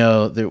weeks, you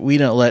know that we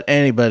don't let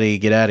anybody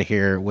get out of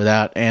here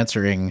without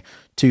answering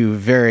 2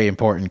 very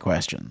important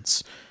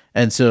questions.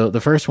 And so the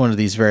first one of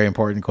these very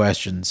important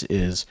questions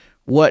is,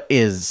 what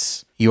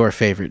is your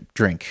favorite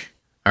drink?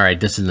 All right,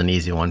 this is an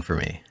easy one for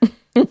me.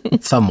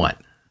 Somewhat.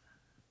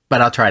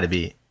 But I'll try to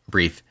be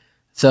brief.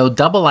 So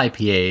double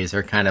IPAs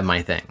are kind of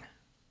my thing.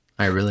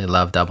 I really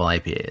love double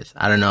IPAs.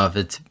 I don't know if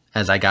it's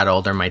as I got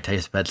older, my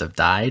taste buds have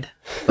died,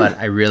 but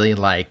I really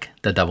like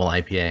the double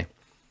IPA.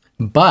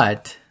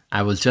 But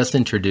I was just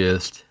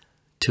introduced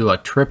to a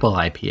triple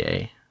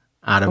IPA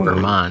out of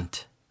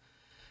Vermont,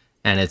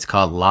 and it's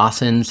called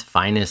Lawson's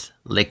Finest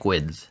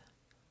Liquids,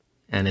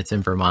 and it's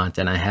in Vermont.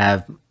 And I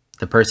have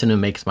the person who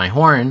makes my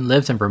horn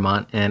lives in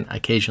Vermont, and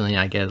occasionally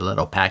I get a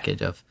little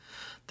package of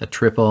the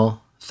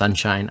triple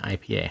Sunshine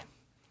IPA.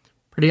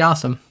 Pretty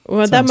awesome.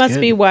 Well, that must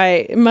be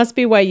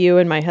why you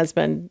and my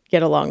husband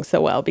get along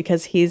so well,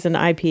 because he's an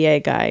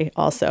IPA guy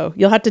also.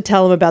 You'll have to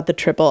tell him about the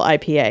triple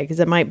IPA because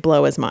it might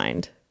blow his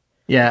mind.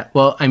 Yeah,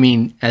 well, I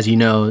mean, as you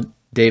know,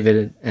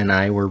 David and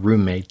I were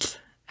roommates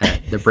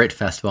at the Brit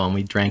Festival, and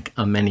we drank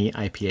a mini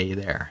IPA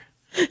there.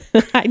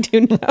 I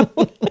do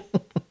know.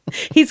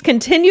 He's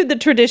continued the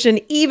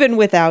tradition even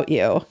without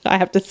you, I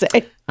have to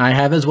say. I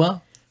have as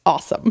well.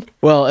 Awesome.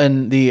 Well,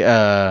 and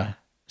the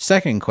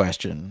second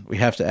question we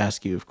have to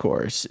ask you, of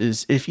course,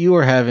 is if you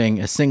were having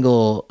a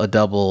single, a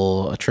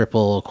double, a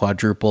triple, a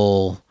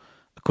quadruple,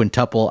 a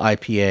quintuple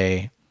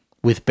IPA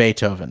with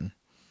Beethoven,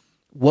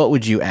 what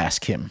would you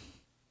ask him?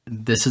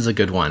 This is a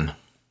good one.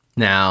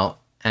 Now,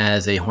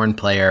 as a horn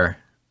player,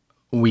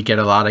 we get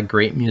a lot of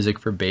great music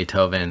for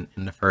Beethoven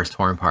in the first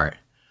horn part,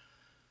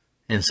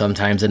 and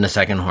sometimes in the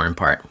second horn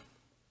part.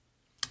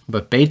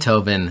 But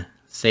Beethoven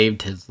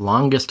saved his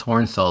longest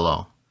horn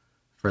solo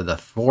for the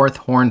fourth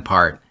horn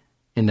part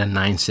in the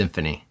Ninth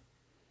Symphony.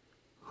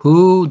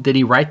 Who did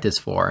he write this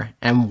for,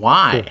 and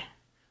why?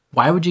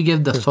 Why would you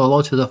give the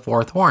solo to the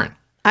fourth horn?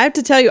 I have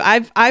to tell you,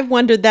 I've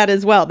wondered that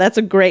as well. That's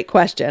a great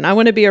question. I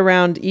want to be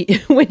around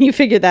when you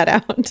figure that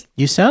out.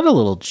 You sound a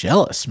little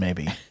jealous,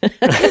 maybe.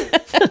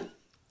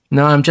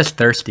 No, I'm just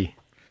thirsty.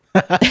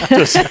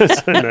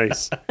 Just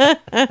nice.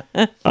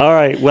 All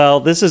right.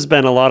 Well, this has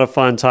been a lot of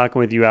fun talking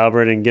with you,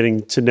 Albert, and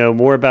getting to know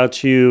more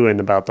about you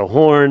and about the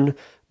horn.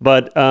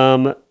 But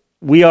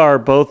we are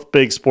both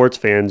big sports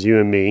fans, you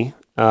and me.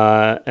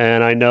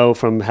 And I know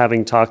from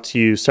having talked to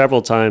you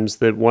several times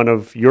that one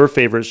of your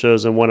favorite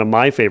shows and one of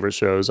my favorite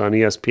shows on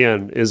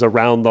ESPN is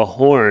Around the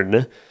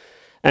Horn.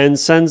 And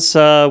since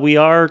we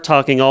are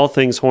talking all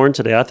things horn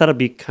today, I thought it'd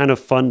be kind of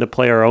fun to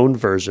play our own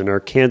version, our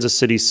Kansas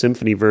City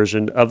Symphony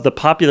version of the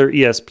popular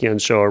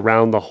ESPN show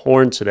Around the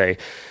Horn today.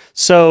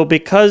 So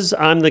because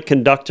I'm the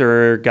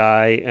conductor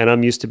guy and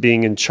I'm used to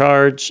being in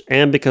charge,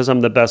 and because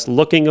I'm the best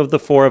looking of the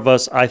four of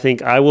us, I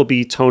think I will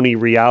be Tony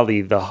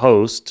Reali, the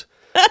host.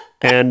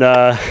 And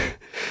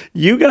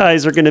you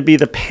guys are going to be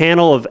the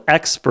panel of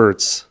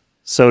experts,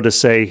 so to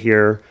say,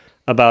 here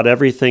about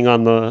everything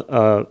on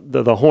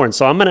the horn.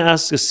 So I'm going to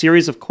ask a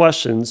series of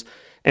questions,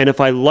 and if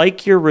I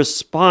like your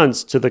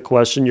response to the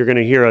question, you're going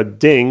to hear a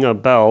ding, a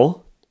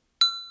bell.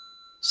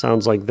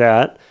 Sounds like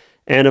that.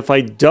 And if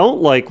I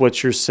don't like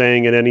what you're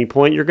saying at any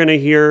point, you're going to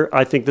hear,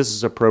 I think this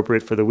is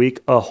appropriate for the week,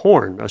 a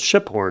horn, a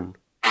ship horn.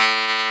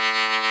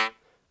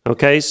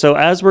 Okay, so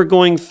as we're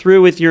going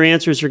through with your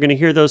answers, you're going to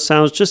hear those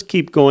sounds. Just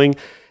keep going.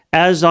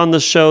 As on the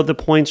show, the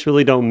points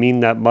really don't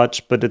mean that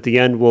much, but at the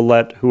end, we'll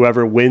let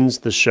whoever wins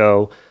the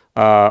show,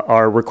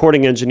 our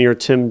recording engineer,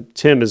 Tim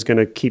is going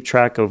to keep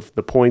track of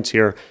the points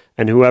here,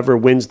 and whoever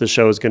wins the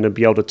show is going to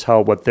be able to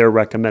tell what their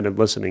recommended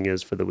listening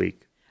is for the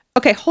week.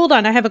 Okay, hold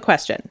on. I have a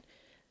question.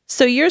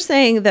 So you're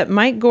saying that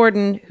Mike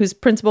Gordon, who's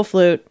principal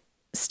flute,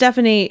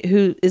 Stephanie,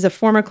 who is a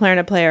former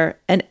clarinet player,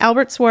 and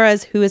Albert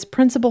Suarez, who is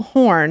principal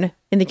horn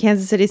in the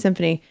Kansas City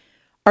Symphony,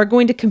 are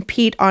going to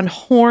compete on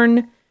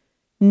horn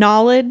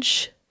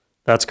knowledge?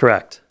 That's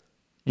correct.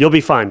 You'll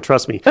be fine.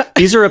 Trust me.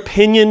 These are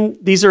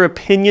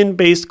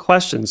opinion-based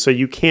questions, so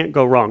you can't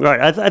go wrong. All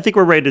right, I think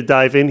we're ready to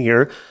dive in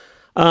here.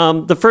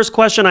 The first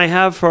question I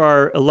have for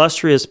our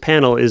illustrious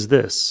panel is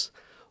this: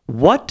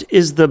 what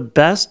is the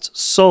best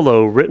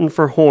solo written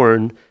for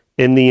horn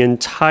in the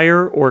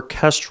entire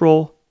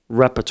orchestral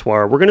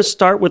repertoire? We're going to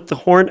start with the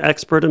horn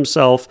expert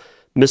himself,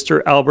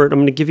 Mr. Albert. I'm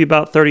going to give you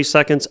about 30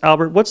 seconds.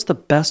 Albert, what's the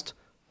best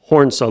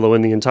horn solo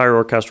in the entire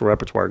orchestral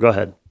repertoire? Go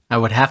ahead. I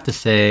would have to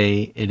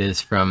say it is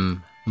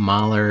from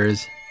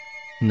Mahler's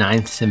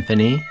Ninth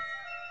Symphony.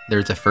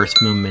 There's a first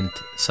movement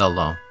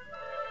solo.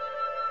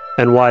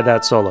 And why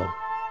that solo?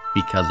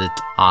 Because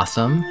it's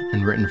awesome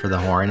and written for the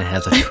horn. It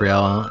has a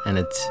trill, and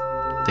it's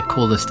the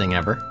coolest thing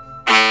ever.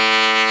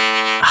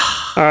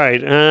 All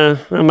right.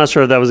 I'm not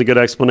sure if that was a good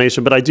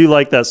explanation, but I do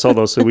like that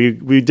solo, so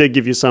we did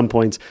give you some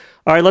points.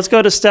 All right, let's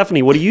go to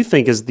Stephanie. What do you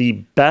think is the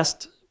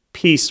best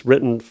piece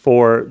written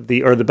or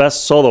the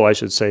best solo, I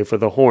should say, for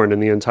the horn in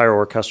the entire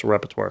orchestral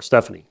repertoire?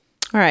 Stephanie.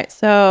 All right.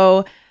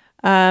 So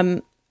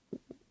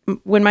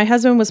when my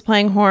husband was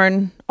playing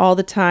horn all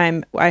the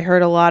time, I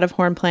heard a lot of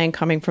horn playing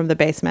coming from the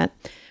basement.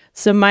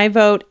 So my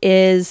vote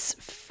is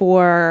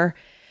for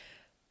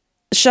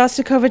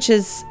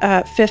Shostakovich's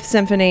Fifth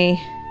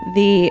Symphony,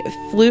 the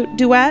flute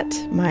duet,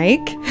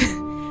 Mike,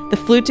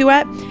 the flute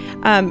duet.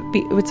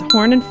 It's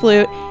horn and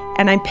flute.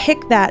 And I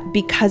picked that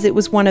because it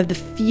was one of the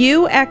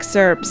few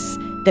excerpts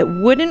that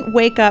wouldn't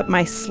wake up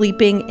my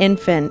sleeping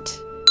infant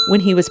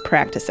when he was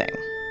practicing.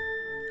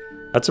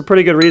 That's a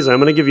pretty good reason. I'm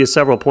going to give you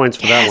several points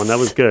for that one. That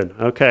was good.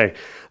 Okay.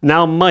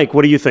 Now, Mike,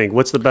 what do you think?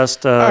 What's the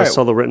best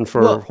solo written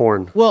for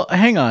horn? Well,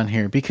 hang on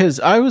here, because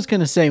I was going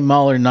to say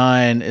Mahler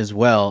 9 as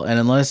well. And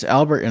unless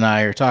Albert and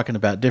I are talking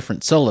about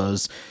different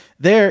solos,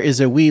 there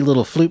is a wee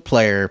little flute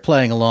player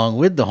playing along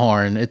with the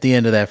horn at the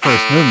end of that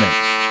first movement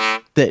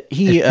that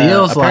he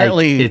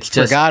apparently like it's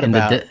forgot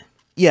about.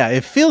 Yeah,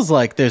 it feels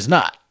like there's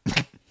not.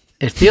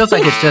 It feels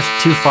like it's just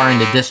too far in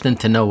the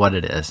distance to know what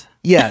it is.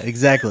 Yeah,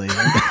 exactly.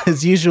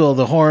 As usual,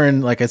 the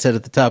horn, like I said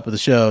at the top of the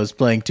show, is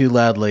playing too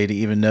loudly to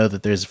even know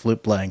that there's a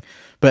flute playing.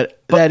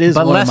 But that is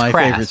one of my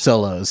favorite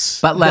solos.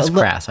 But less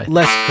crass, I think.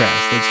 Less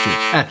crass, that's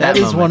true. That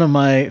is one of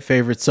my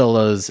favorite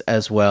solos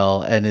as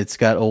well, and it's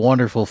got a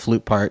wonderful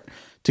flute part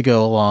to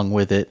go along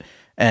with it,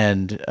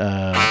 and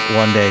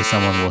one day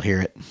someone will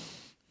hear it.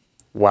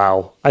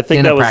 Wow. I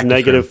think that was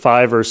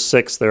 -5 or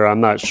 6 there. I'm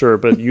not sure,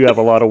 but you have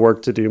a lot of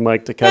work to do,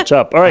 Mike, to catch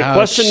up. All right, Ouch.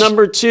 Question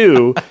number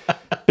 2.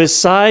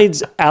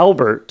 Besides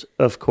Albert,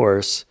 of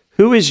course,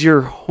 who is your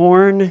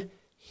horn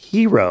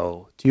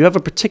hero? Do you have a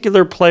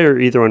particular player,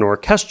 either an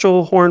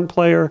orchestral horn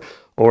player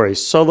or a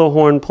solo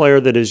horn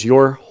player, that is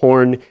your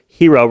horn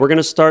hero? We're going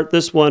to start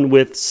this one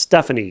with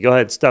Stephanie. Go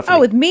ahead, Stephanie. Oh,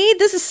 with me?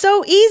 This is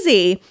so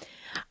easy.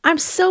 I'm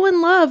so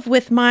in love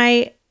with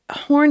my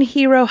horn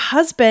hero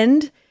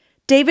husband,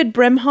 David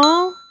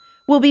Brimhall.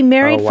 We'll be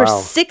married for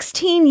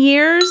 16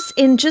 years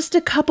in just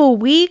a couple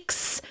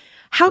weeks.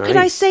 How could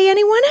I say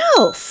anyone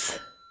else?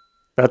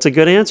 That's a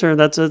good answer.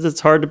 That's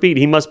hard to beat.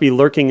 He must be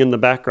lurking in the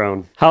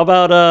background. How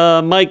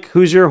about Mike?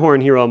 Who's your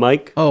horn hero,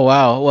 Mike? Oh,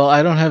 wow. Well,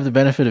 I don't have the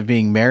benefit of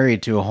being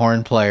married to a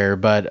horn player,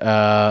 but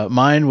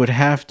mine would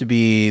have to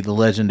be the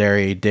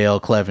legendary Dale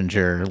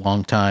Clevenger,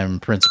 longtime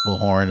principal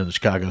horn of the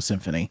Chicago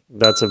Symphony.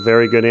 That's a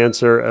very good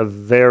answer. A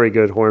very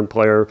good horn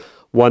player.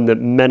 One that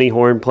many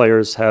horn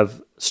players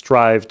have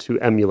strived to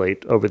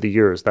emulate over the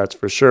years, that's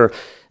for sure.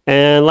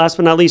 And last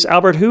but not least,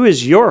 Albert, who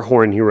is your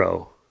horn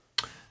hero?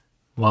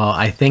 Well,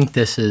 I think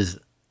this is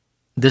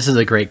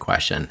a great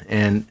question,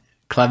 and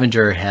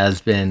Clevenger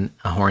has been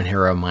a horn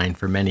hero of mine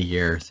for many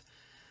years.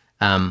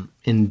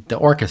 In the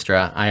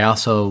orchestra, I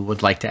also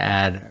would like to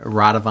add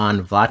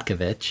Radovan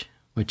Vlatkovich,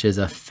 which is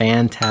a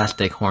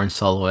fantastic horn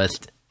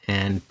soloist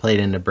and played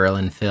in the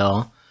Berlin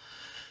Phil.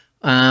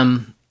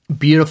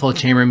 Beautiful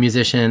chamber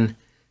musician.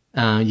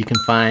 You can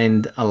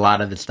find a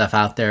lot of his stuff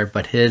out there,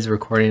 but his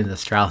recording of the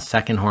Strauss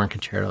Second Horn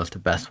Concerto is the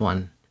best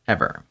one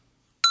ever.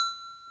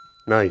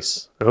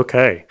 Nice.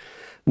 Okay.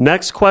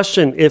 Next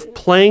question. If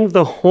playing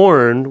the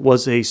horn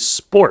was a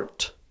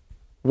sport,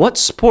 what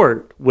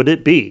sport would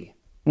it be?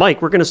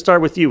 Mike, we're going to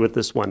start with you with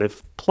this one.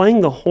 If playing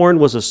the horn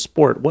was a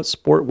sport, what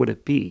sport would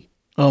it be?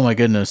 Oh, my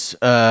goodness.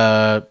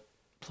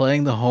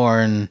 Playing the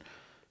horn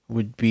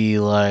would be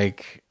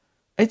like...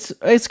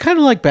 It's kind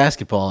of like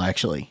basketball,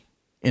 actually,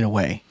 in a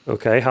way.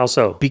 Okay, how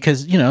so?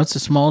 Because, it's a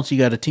small... You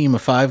got a team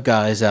of 5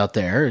 guys out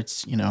there.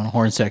 It's, in a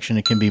horn section,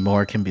 it can be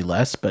more, it can be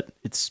less, but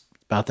it's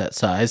about that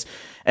size.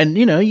 And,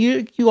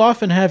 you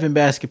often have in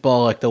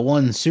basketball like the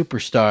one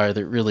superstar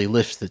that really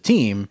lifts the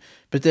team,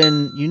 but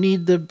then you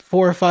need the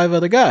 4 or 5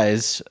 other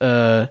guys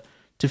to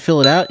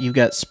fill it out. You've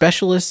got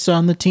specialists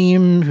on the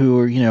team who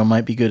are,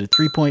 might be good at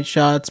 3-point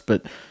shots,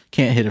 but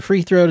can't hit a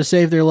free throw to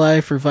save their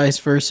life or vice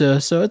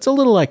versa. So it's a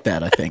little like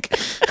that, I think.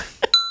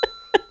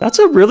 That's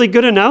a really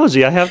good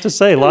analogy, I have to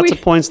say. Lots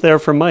of points there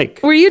for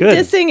Mike. Were you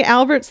dissing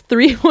Albert's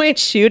 3-point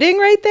shooting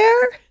right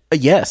there?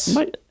 Yes.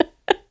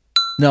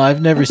 No,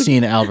 I've never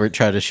seen Albert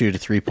try to shoot a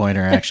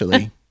 3-pointer,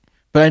 actually.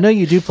 But I know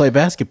you do play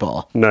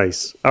basketball.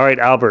 Nice. All right,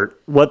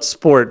 Albert, what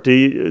sport? Do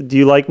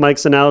you like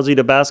Mike's analogy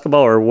to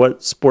basketball, or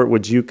what sport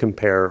would you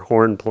compare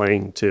horn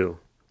playing to?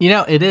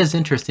 It is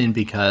interesting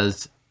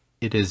because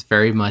it is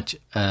very much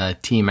a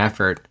team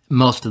effort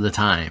most of the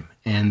time.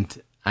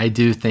 And I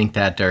do think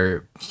that there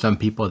are some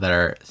people that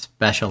are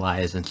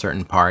specialized in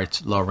certain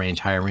parts, low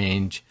range, high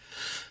range,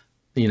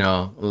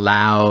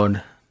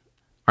 loud,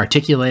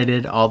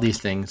 articulated, all these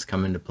things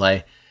come into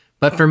play.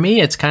 But for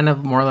me, it's kind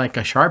of more like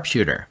a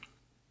sharpshooter.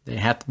 They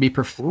have to be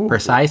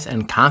precise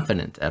and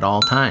confident at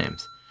all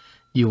times.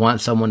 You want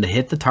someone to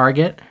hit the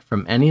target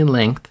from any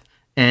length,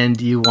 and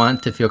you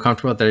want to feel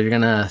comfortable that they're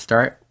going to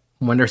start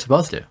when they're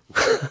supposed to.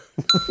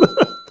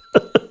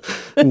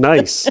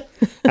 Nice.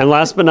 And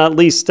last but not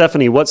least,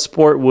 Stephanie, what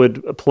sport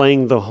would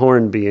playing the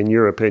horn be in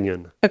your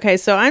opinion? Okay,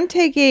 so I'm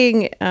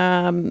taking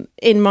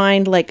in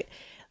mind like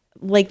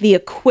the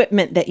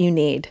equipment that you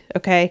need.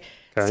 Okay,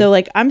 so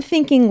like I'm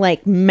thinking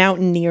like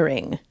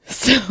mountaineering.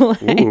 So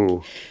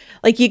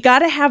like you got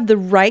to have the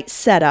right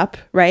setup,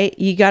 right?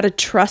 You got to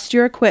trust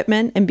your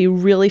equipment and be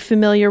really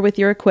familiar with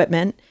your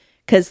equipment.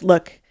 Because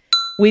look,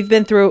 we've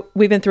been through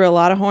a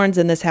lot of horns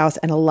in this house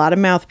and a lot of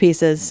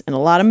mouthpieces and a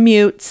lot of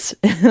mutes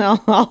and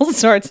all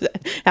sorts.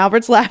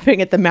 Albert's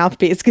laughing at the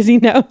mouthpiece because he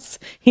knows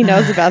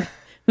about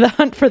the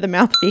hunt for the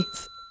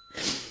mouthpiece.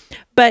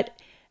 But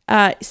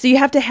so you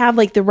have to have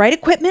like the right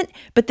equipment,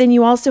 but then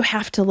you also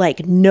have to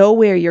like know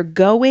where you're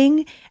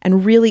going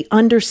and really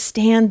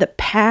understand the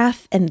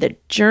path and the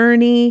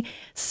journey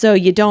so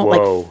you don't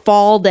like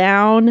fall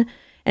down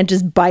and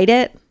just bite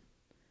it,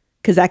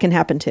 because that can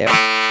happen too.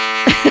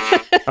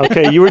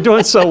 Okay, you were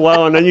doing so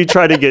well, and then you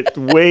tried to get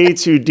way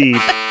too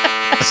deep.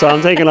 So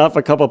I'm taking off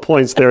a couple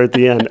points there at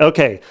the end.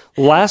 Okay,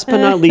 last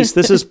but not least,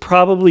 this is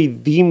probably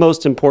the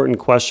most important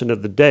question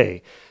of the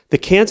day. The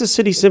Kansas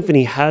City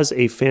Symphony has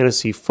a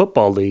fantasy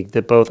football league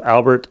that both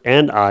Albert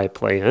and I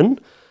play in.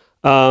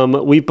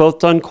 We've both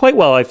done quite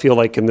well, I feel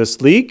like, in this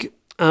league.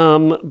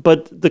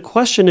 But the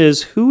question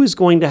is, who is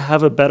going to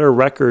have a better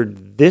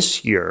record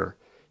this year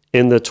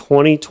in the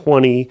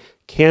 2020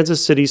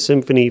 Kansas City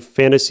Symphony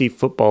Fantasy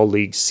Football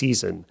League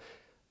season?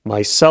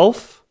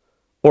 Myself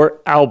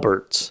or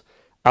Albert?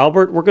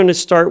 Albert, we're going to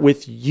start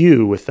with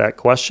you with that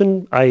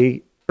question.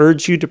 I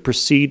urge you to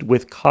proceed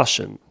with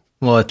caution.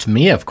 Well, it's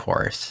me, of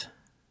course.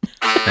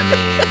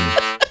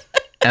 I mean,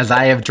 as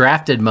I have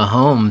drafted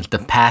Mahomes the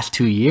past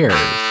 2 years,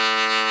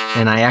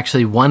 and I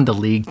actually won the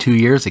league 2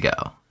 years ago.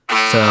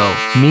 So,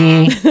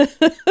 me.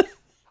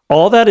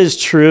 All that is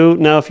true.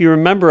 Now, if you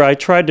remember, I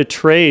tried to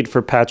trade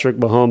for Patrick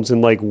Mahomes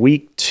in like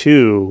week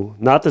 2,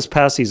 not this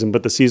past season,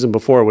 but the season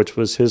before, which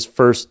was his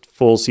first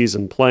full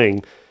season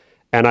playing.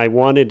 And I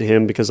wanted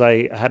him because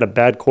I had a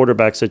bad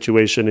quarterback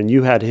situation, and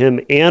you had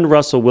him and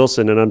Russell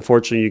Wilson, and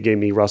unfortunately you gave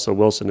me Russell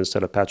Wilson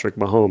instead of Patrick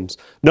Mahomes.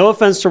 No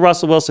offense to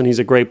Russell Wilson, he's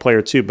a great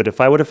player too, but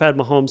if I would have had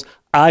Mahomes,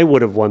 I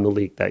would have won the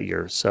league that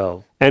year.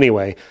 So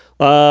anyway,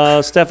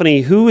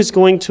 Stephanie, who is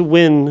going to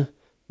win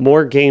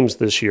more games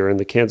this year in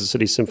the Kansas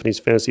City Symphony's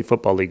Fantasy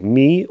Football League,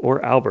 me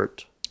or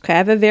Albert? Okay, I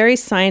have a very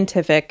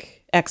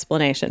scientific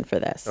explanation for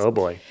this. Oh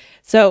boy.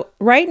 So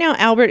right now,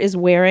 Albert is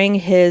wearing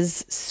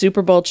his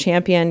Super Bowl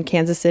champion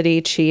Kansas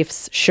City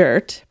Chiefs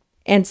shirt.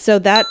 And so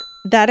that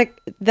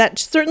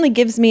certainly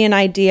gives me an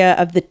idea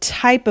of the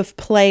type of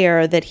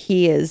player that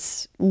he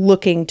is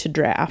looking to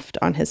draft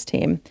on his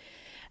team.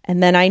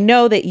 And then I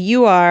know that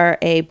you are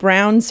a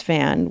Browns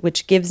fan,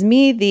 which gives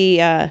me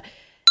the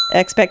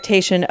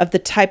expectation of the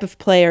type of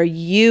player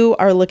you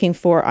are looking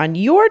for on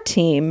your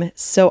team.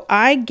 So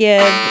I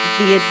give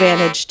the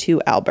advantage to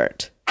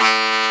Albert.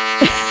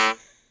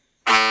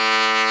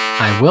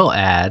 I will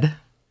add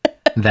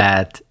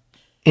that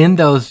in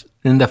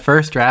the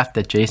first draft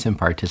that Jason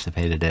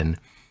participated in,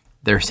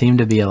 there seemed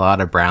to be a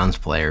lot of Browns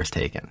players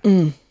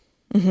taken.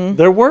 Mm-hmm.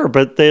 There were,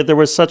 but there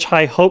were such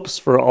high hopes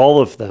for all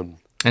of them.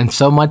 And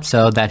so much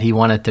so that he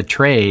wanted to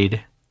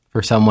trade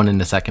for someone in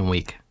the second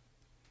week.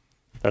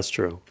 That's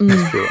true.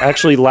 That's true.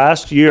 Actually,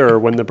 last year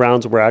when the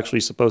Browns were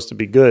actually supposed to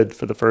be good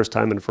for the first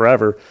time in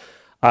forever,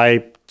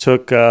 I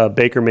took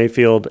Baker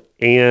Mayfield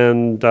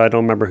and I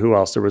don't remember who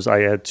else. I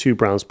had 2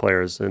 Browns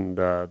players, and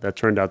that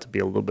turned out to be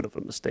a little bit of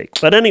a mistake.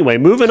 But anyway,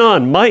 moving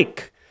on.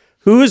 Mike,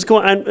 who is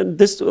going? And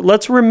this,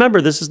 let's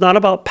remember, this is not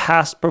about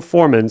past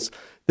performance.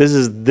 This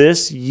is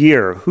this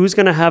year. Who's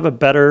going to have a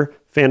better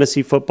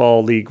fantasy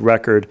football league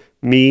record,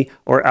 me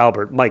or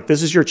Albert? Mike,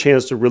 this is your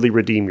chance to really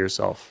redeem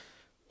yourself.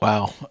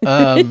 Wow.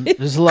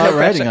 There's a lot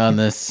riding on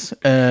this,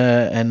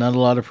 and not a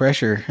lot of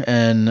pressure.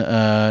 And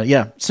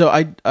so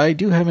I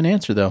do have an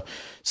answer though.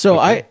 So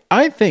okay.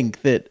 I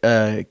think that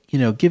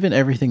given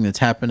everything that's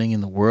happening in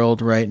the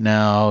world right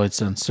now,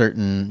 it's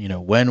uncertain,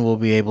 when we'll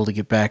be able to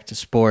get back to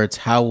sports,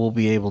 how we'll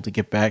be able to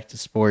get back to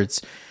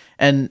sports,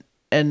 and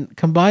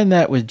combine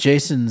that with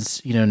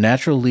Jason's,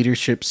 natural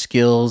leadership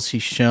skills.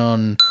 He's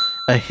shown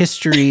a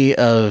history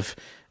of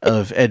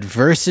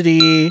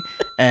adversity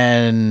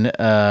and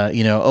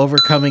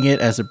overcoming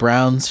it as a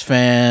Browns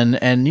fan,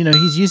 and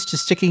he's used to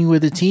sticking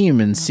with a team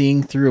and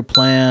seeing through a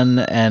plan,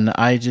 and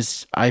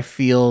I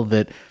feel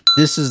that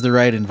this is the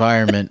right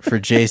environment for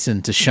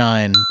Jason to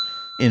shine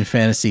in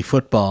fantasy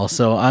football.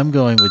 So I'm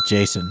going with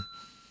Jason.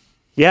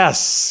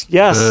 Yes.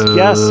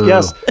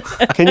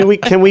 Can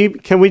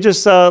we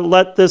just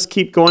let this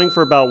keep going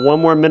for about 1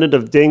 more minute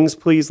of dings,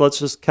 please? Let's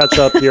just catch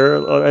up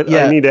here.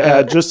 I need to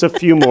add just a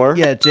few more.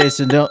 Yeah,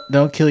 Jason,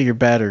 don't kill your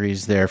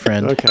batteries there,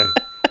 friend. Okay.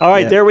 All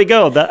right, There we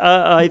go.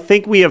 I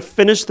think we have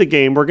finished the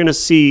game. We're going to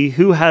see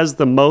who has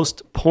the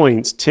most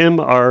points. Tim,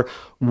 our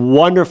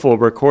wonderful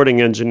recording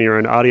engineer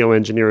and audio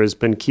engineer, has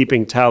been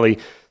keeping tally.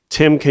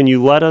 Tim, can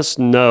you let us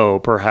know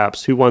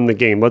perhaps who won the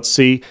game? Let's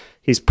see.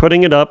 He's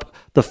putting it up.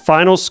 The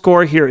final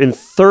score here in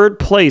third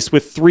place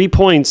with 3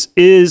 points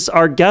is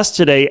our guest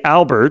today,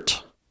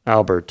 Albert.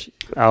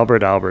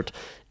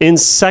 In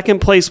second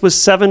place with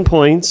 7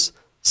 points,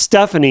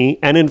 Stephanie.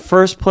 And in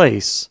first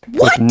place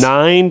with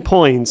 9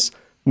 points,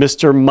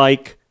 Mr.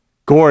 Mike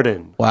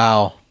Gordon.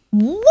 Wow.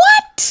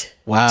 What?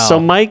 Wow. So,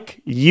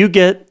 Mike, you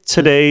get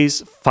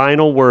today's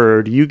final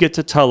word. You get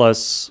to tell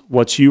us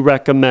what you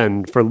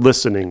recommend for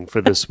listening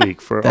for this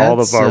week for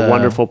all of our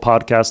wonderful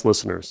podcast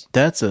listeners.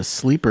 That's a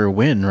sleeper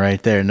win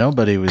right there.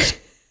 Nobody was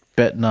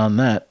betting on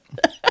that.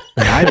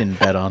 I didn't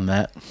bet on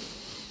that.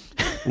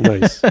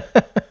 Nice.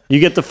 You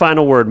get the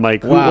final word,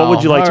 Mike. Wow. What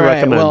would you like to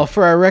recommend? Well,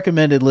 for our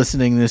recommended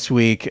listening this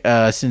week,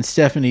 since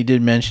Stephanie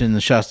did mention the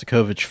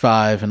Shostakovich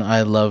 5, and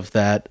I love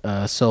that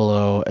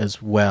solo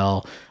as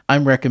well,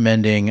 I'm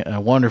recommending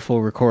a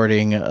wonderful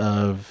recording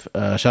of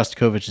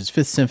Shostakovich's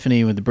Fifth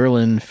Symphony with the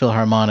Berlin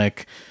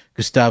Philharmonic,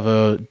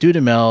 Gustavo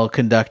Dudamel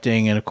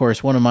conducting, and of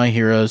course, one of my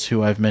heroes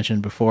who I've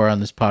mentioned before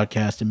on this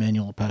podcast,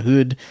 Emmanuel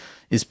Pahud,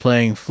 is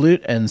playing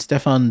flute, and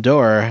Stefan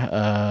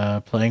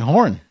Dor playing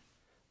horn.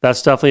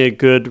 That's definitely a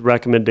good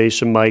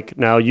recommendation, Mike.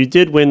 Now, you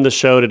did win the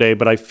show today,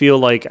 but I feel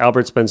like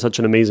Albert's been such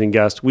an amazing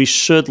guest. We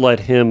should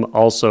let him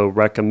also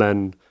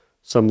recommend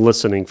some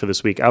listening for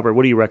this week. Albert,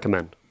 what do you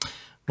recommend?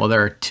 Well,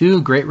 there are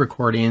 2 great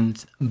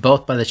recordings,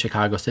 both by the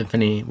Chicago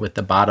Symphony with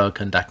the Botto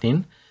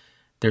conducting.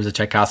 There's a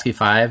Tchaikovsky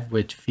 5,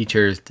 which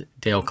features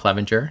Dale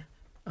Clevenger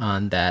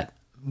on that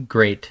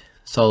great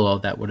solo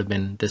that would have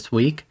been this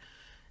week.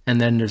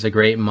 And then there's a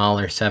great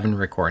Mahler 7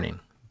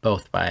 recording,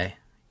 both by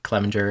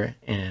Clevenger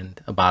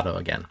and Abato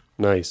again.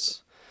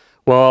 Nice.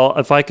 Well,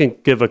 if I can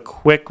give a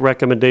quick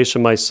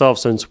recommendation myself,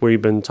 since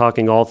we've been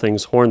talking all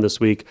things horn this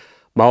week,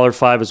 Mahler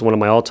 5 is one of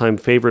my all-time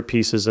favorite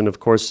pieces, and of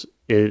course,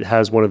 it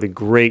has one of the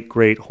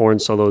great horn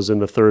solos in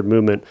the third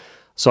movement.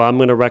 So I'm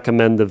going to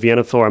recommend the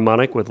Vienna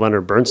Philharmonic with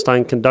Leonard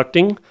Bernstein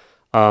conducting,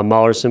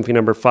 Mahler Symphony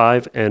No.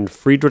 5, and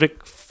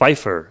Friedrich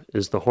Pfeiffer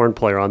is the horn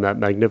player on that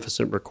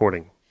magnificent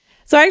recording.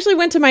 So I actually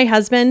went to my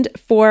husband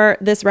for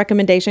this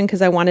recommendation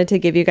because I wanted to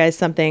give you guys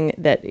something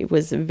that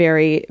was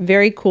very,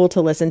 very cool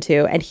to listen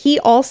to. And he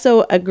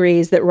also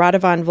agrees that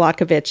Radovan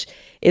Vlahovic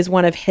is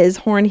one of his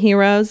horn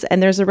heroes.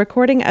 And there's a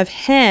recording of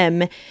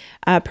him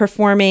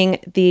performing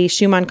the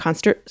Schumann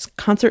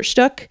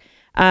Concertstück,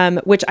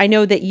 which I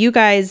know that you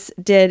guys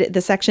did,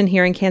 the section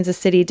here in Kansas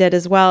City did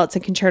as well. It's a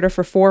concerto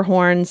for 4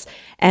 horns,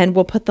 and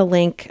we'll put the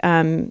link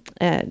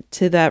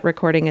to that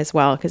recording as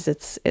well, because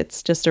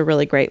it's just a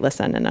really great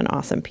listen and an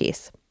awesome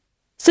piece.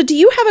 So do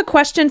you have a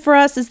question for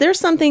us? Is there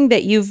something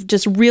that you've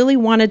just really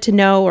wanted to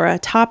know, or a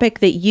topic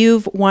that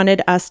you've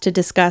wanted us to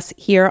discuss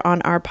here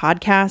on our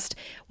podcast?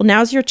 Well,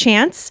 now's your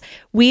chance.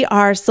 We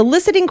are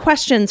soliciting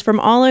questions from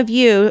all of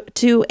you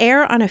to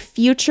air on a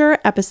future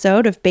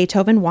episode of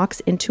Beethoven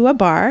Walks into a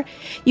Bar.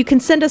 You can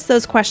send us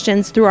those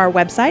questions through our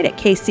website at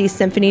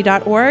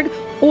kcsymphony.org,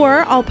 or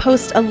I'll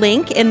post a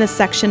link in the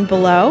section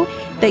below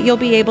that you'll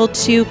be able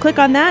to click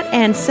on that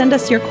and send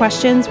us your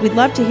questions. We'd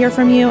love to hear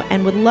from you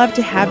and would love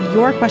to have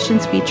your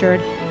questions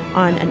featured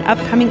on an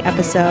upcoming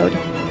episode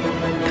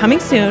coming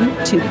soon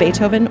to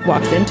Beethoven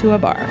Walks into a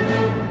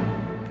Bar.